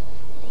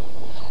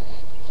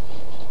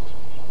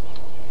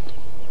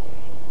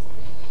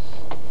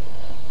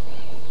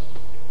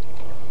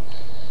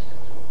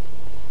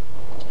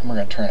 And we're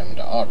going to turn them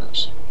into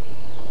otters.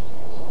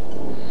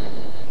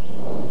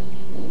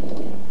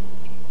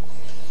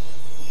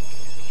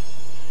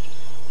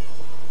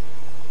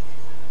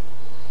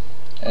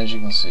 As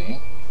you can see,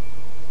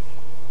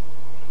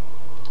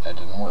 that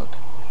didn't work.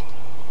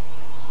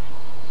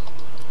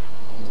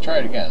 Let's try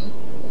it again.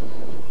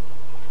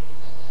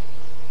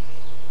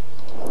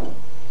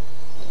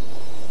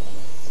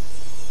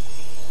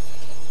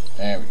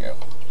 There we go.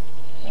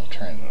 I'll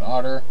turn it an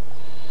otter,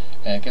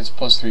 and it gets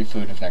 +3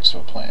 food if next to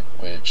a plant,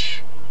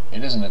 which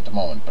it isn't at the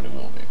moment, but it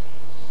will be.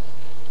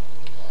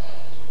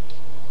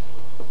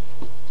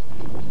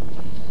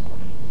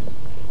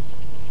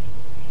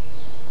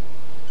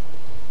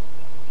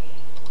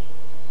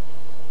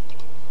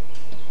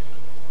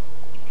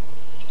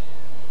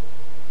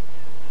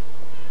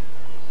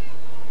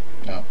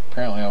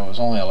 Apparently I was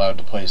only allowed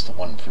to place the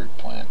one fruit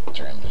plant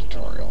during the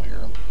tutorial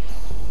here.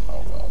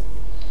 Oh well.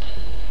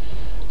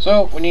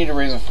 So, we need to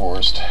raise a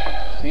forest.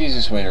 The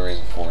easiest way to raise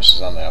a forest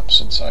is on the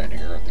opposite side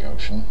here of the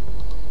ocean.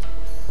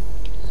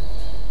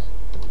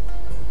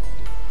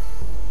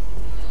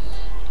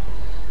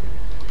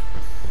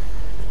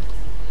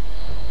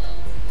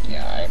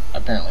 Yeah, I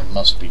apparently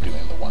must be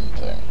doing the one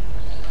thing.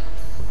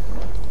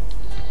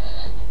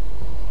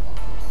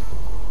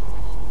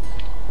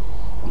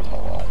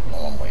 Oh well,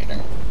 while I'm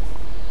waiting.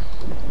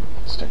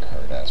 Stick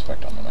herd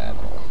aspect on the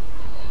mackerel.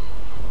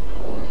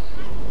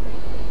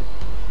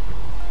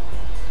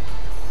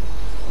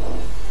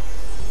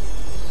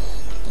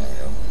 There we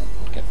go.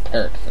 Get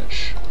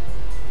parrotfish.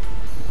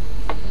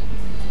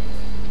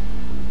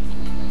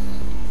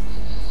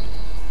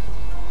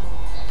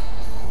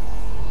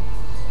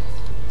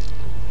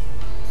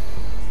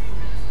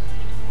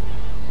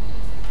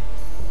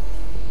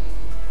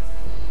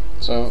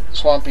 So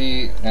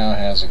Swampy now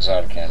has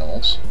exotic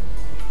animals.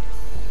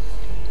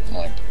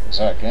 Like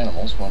exotic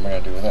animals, what am I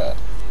going to do with that?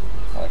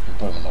 Well, I can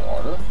put them in the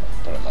water, I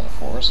can put them in the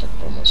forest, I can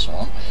put them in the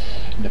swamp.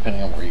 And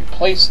depending on where you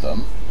place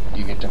them,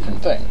 you get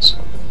different things.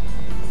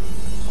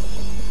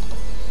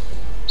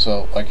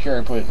 So, like here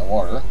I put it in the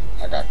water,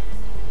 I got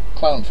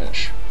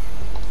clownfish.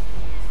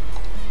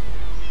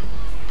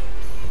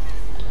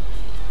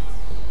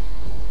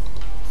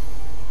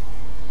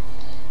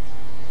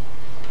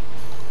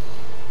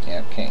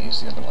 Yeah, can't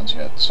use the other ones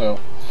yet. So,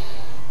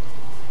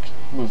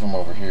 move them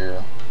over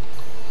here.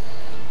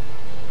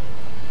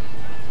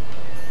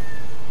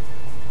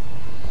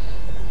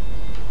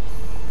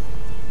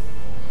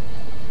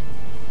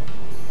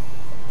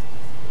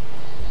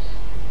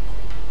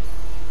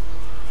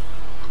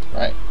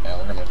 Right, now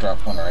we're going to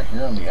drop one right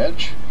here on the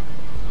edge.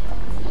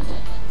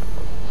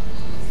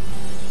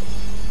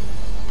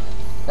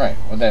 Right,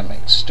 what that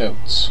makes?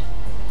 Stoats.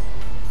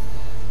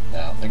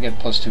 Now, they get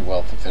 +2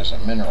 wealth if there's a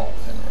mineral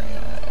within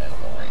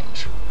animal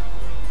range.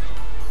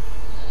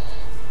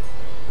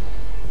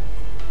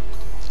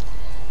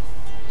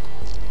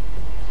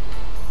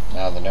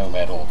 Now the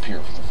nomad will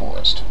appear for the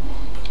forest.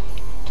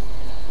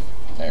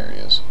 There he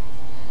is.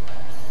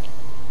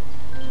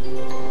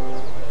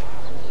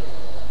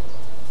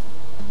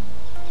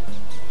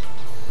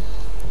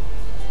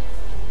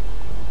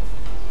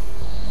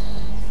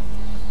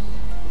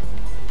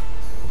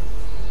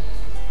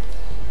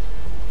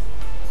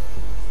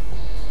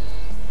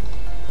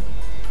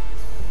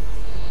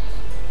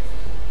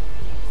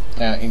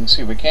 Now, you can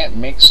see we can't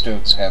make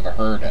stoats have a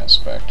herd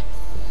aspect.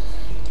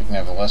 They can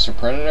have a lesser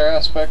predator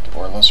aspect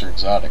or a lesser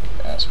exotic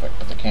aspect,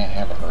 but they can't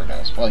have a herd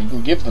aspect. Well, you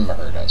can give them a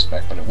herd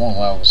aspect, but it won't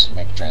allow us to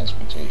make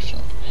transmutation.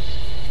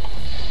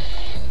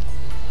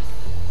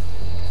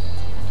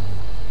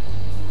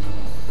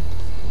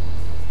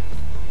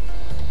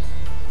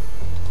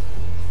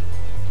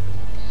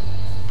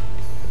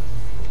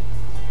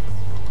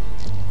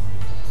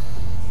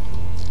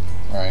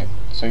 Alright,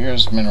 so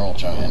here's Mineral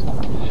Giant,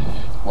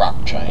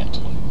 Rock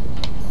Giant.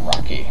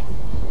 rocky.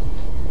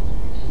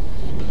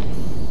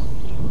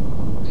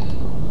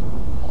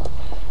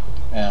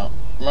 Now,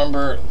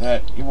 remember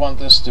that you want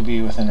this to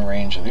be within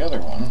range of the other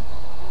one,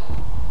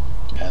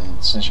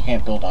 and since you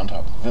can't build on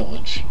top of the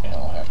village,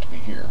 it'll have to be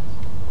here.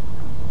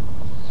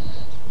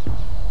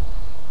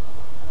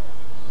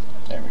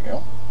 There we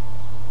go.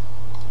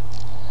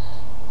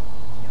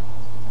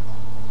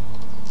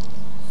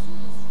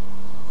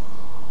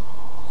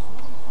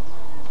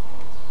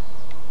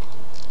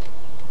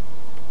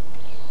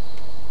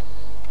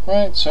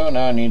 Right, so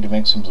now I need to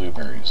make some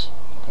blueberries,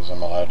 because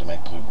I'm allowed to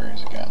make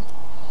blueberries again.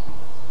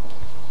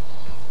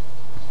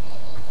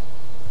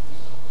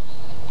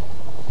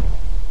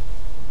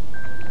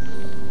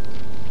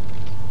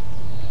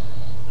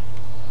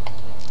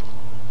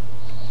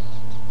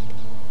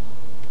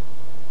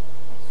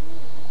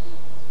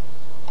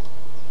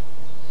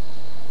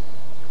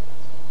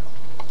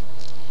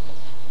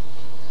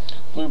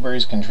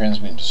 Blueberries can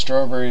transmute into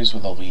strawberries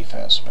with a leaf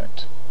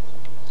aspect.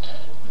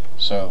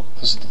 So,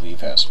 this is the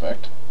leaf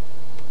aspect.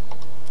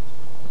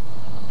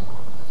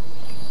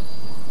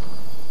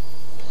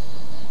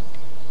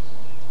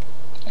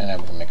 And now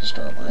we can make a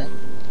strawberry.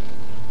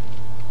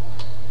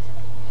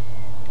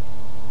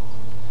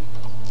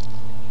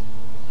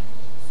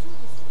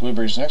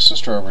 Blueberries next to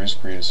strawberries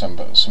create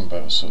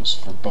symbiosis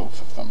for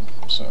both of them.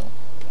 So,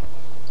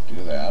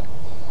 do that.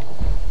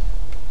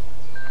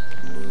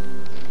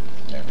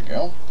 There we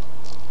go.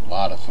 A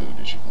lot of food,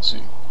 as you can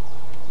see.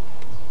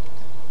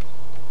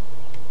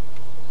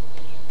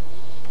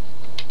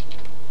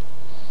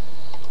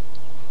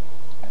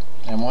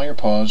 And while you're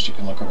paused, you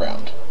can look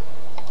around.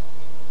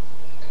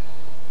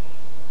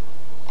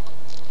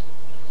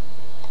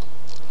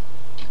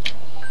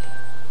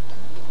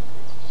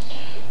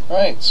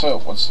 Alright, so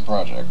what's the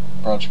project?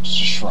 The project's a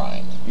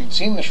shrine. You've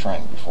seen the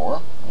shrine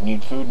before. You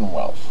need food and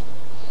wealth.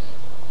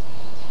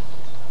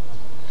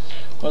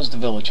 What does the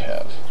village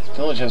have? The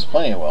village has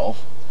plenty of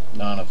wealth,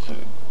 not enough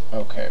food.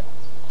 Okay.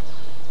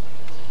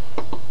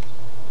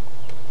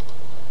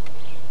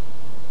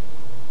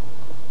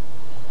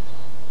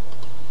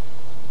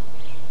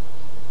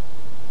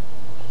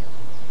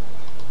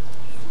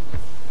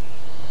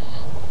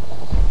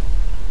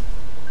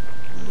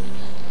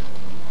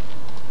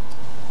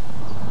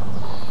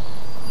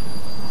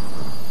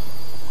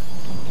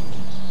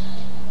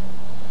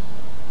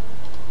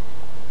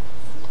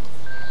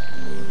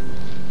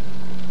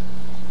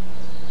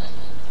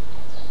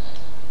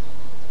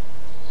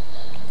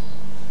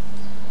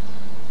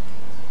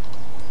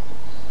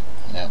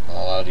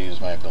 To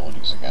use my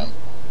abilities again.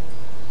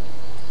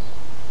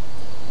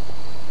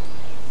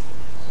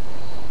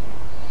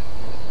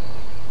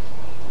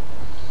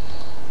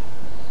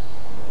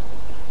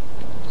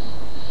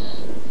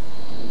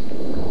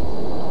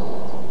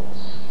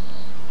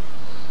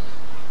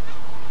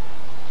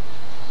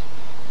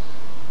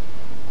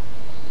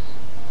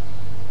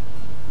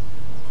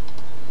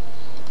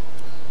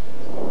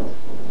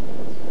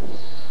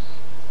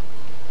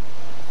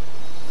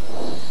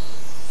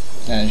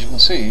 And as you can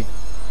see,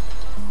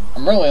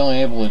 I'm really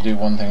only able to do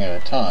one thing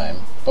at a time,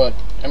 but,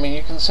 I mean,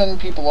 you can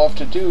send people off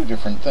to do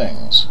different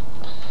things.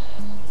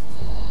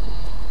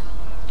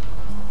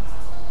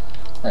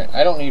 Right,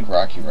 I don't need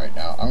Rocky right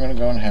now. I'm going to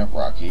go and have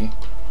Rocky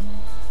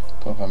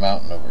put up a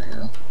mountain over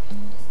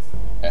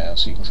here,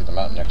 so you can see the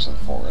mountain next to the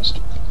forest.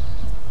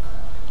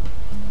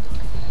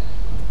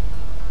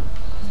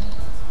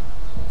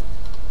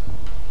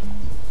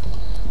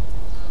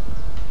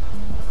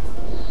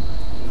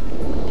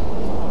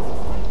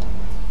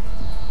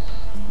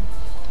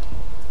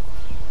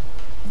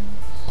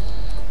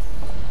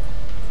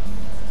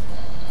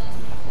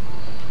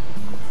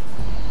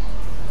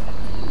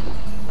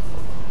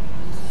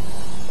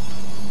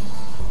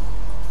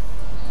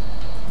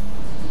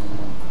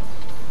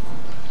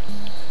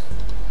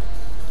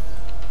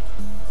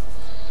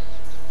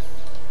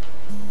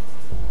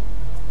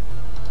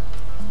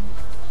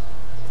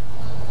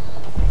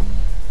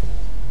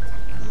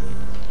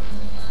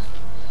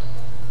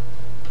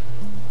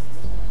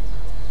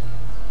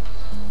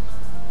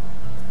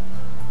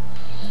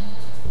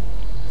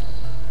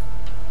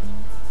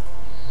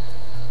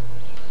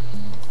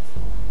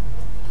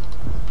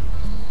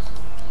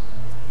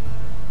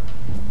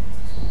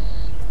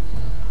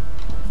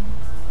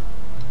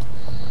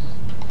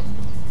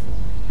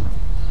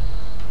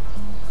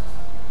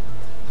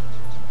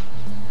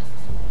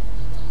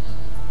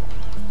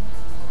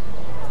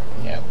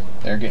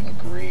 They're getting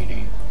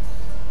greedy.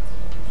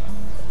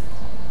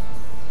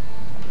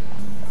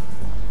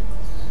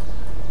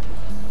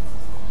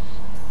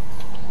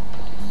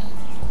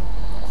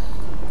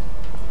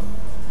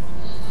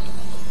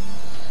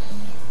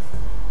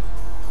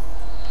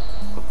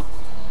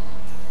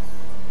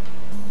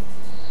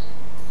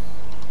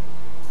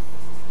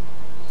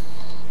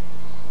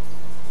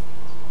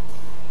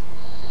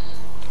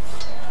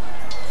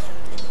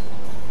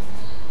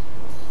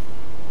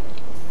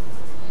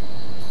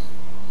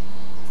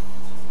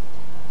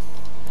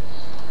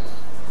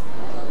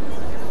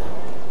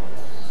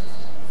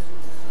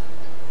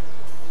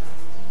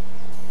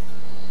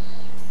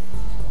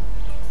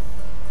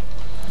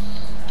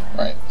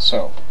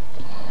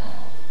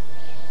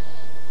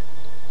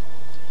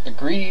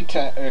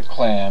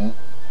 clan,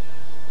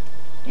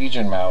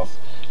 Legionmouth,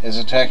 is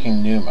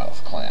attacking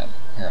Newmouth clan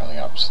here on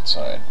the opposite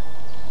side.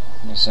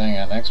 They're sending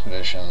out an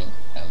expedition,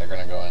 and they're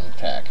going to go and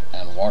attack,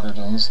 and water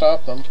doesn't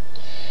stop them.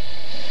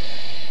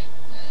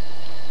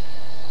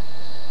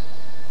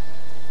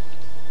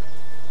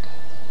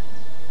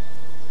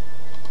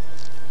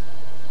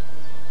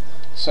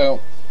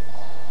 So,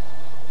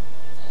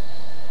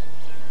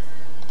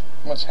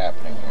 what's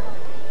happening here?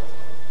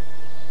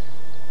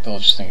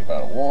 Village thinking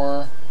about a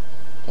war.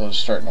 Village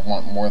starting to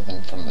want more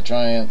than from the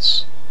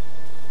giants.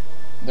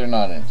 They're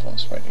not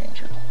influenced by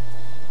danger.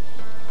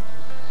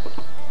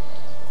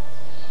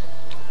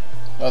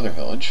 The other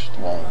village,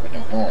 the one we've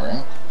been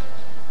ignoring,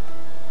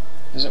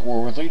 is at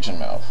war with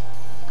Legionmouth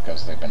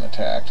because they've been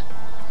attacked.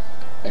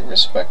 They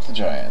respect the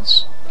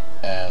giants,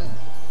 and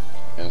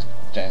the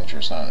danger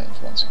is not an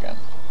influence again.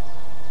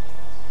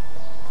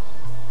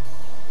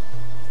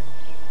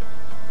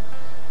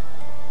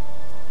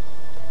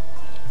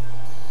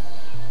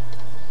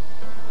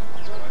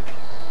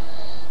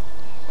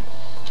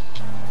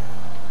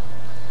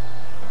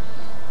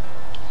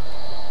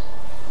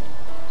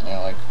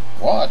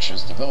 Watch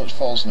as the village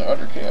falls into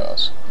utter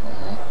chaos.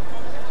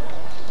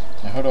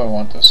 Now, how do I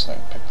want this thing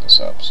to pick this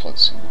up? So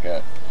let's see, we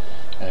got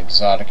an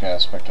exotic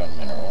aspect on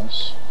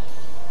minerals.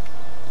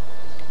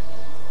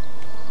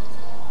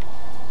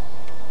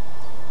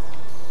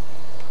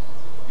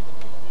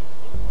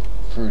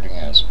 Fruiting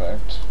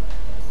aspect.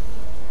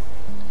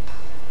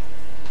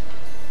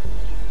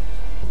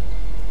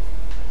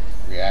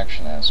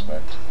 Reaction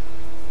aspect.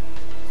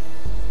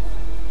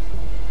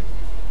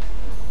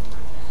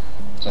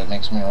 So it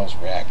makes minerals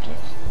reactive.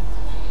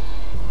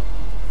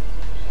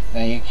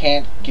 Now you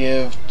can't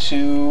give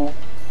 2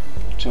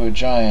 to a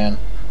giant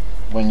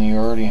when you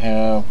already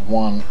have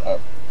 1,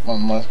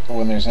 unless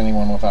when there's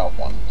anyone without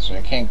 1. So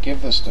you can't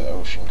give this to the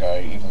Ocean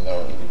Guy, even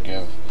though it would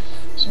give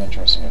some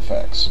interesting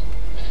effects.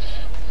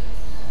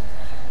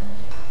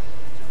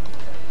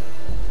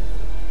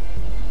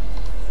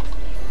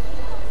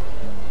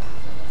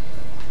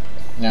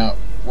 Now,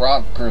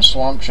 Rock or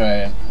Swamp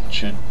Giant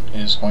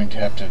is going to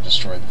have to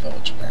destroy the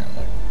village,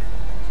 apparently.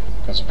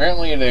 Because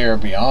apparently they are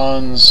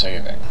beyond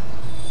saving.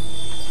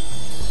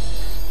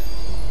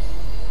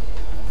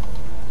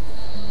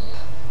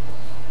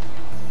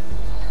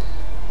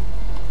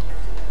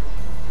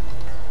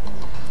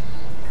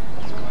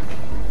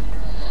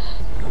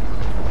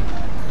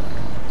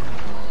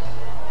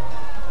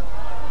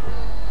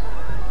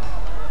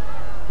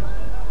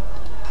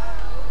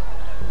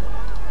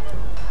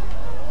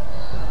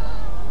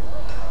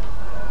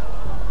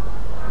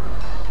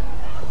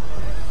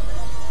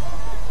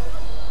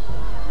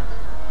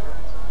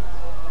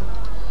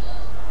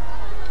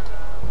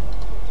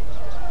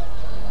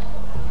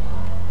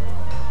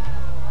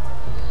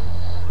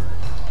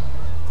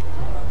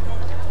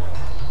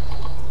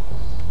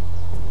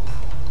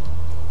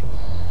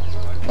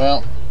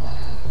 Well,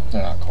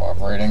 they're not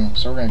cooperating,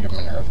 so we're going to give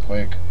them an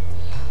earthquake.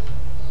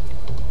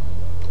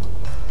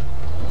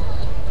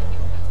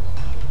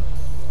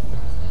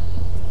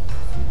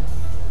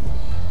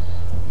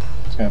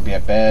 It's going to be a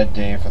bad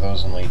day for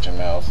those in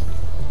Legionmouth.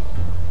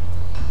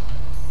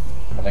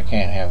 But I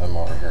can't have them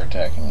over here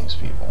attacking these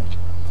people.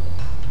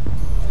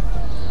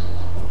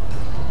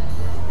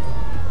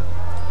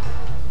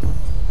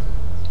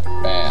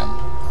 Bam.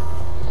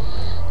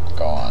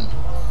 Gone.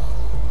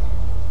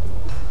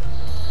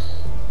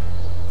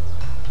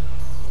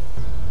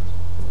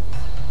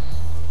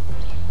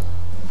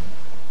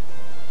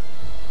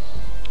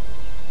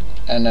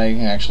 And now you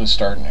can actually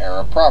start an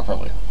era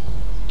properly.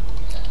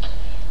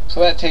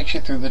 So that takes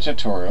you through the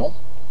tutorial.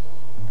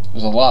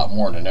 There's a lot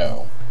more to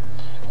know.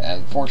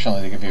 And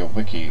fortunately they give you a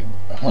wiki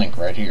link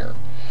right here.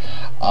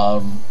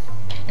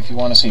 If you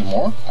want to see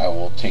more, I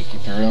will take you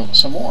through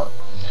some more.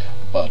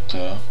 But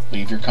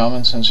leave your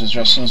comments and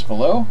suggestions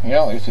below. You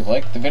know, if you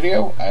like the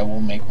video, I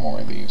will make more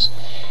of these.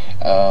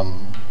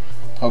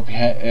 Hope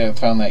you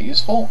found that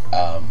useful.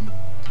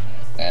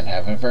 And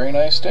have a very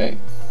nice day.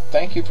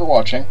 Thank you for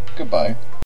watching. Goodbye.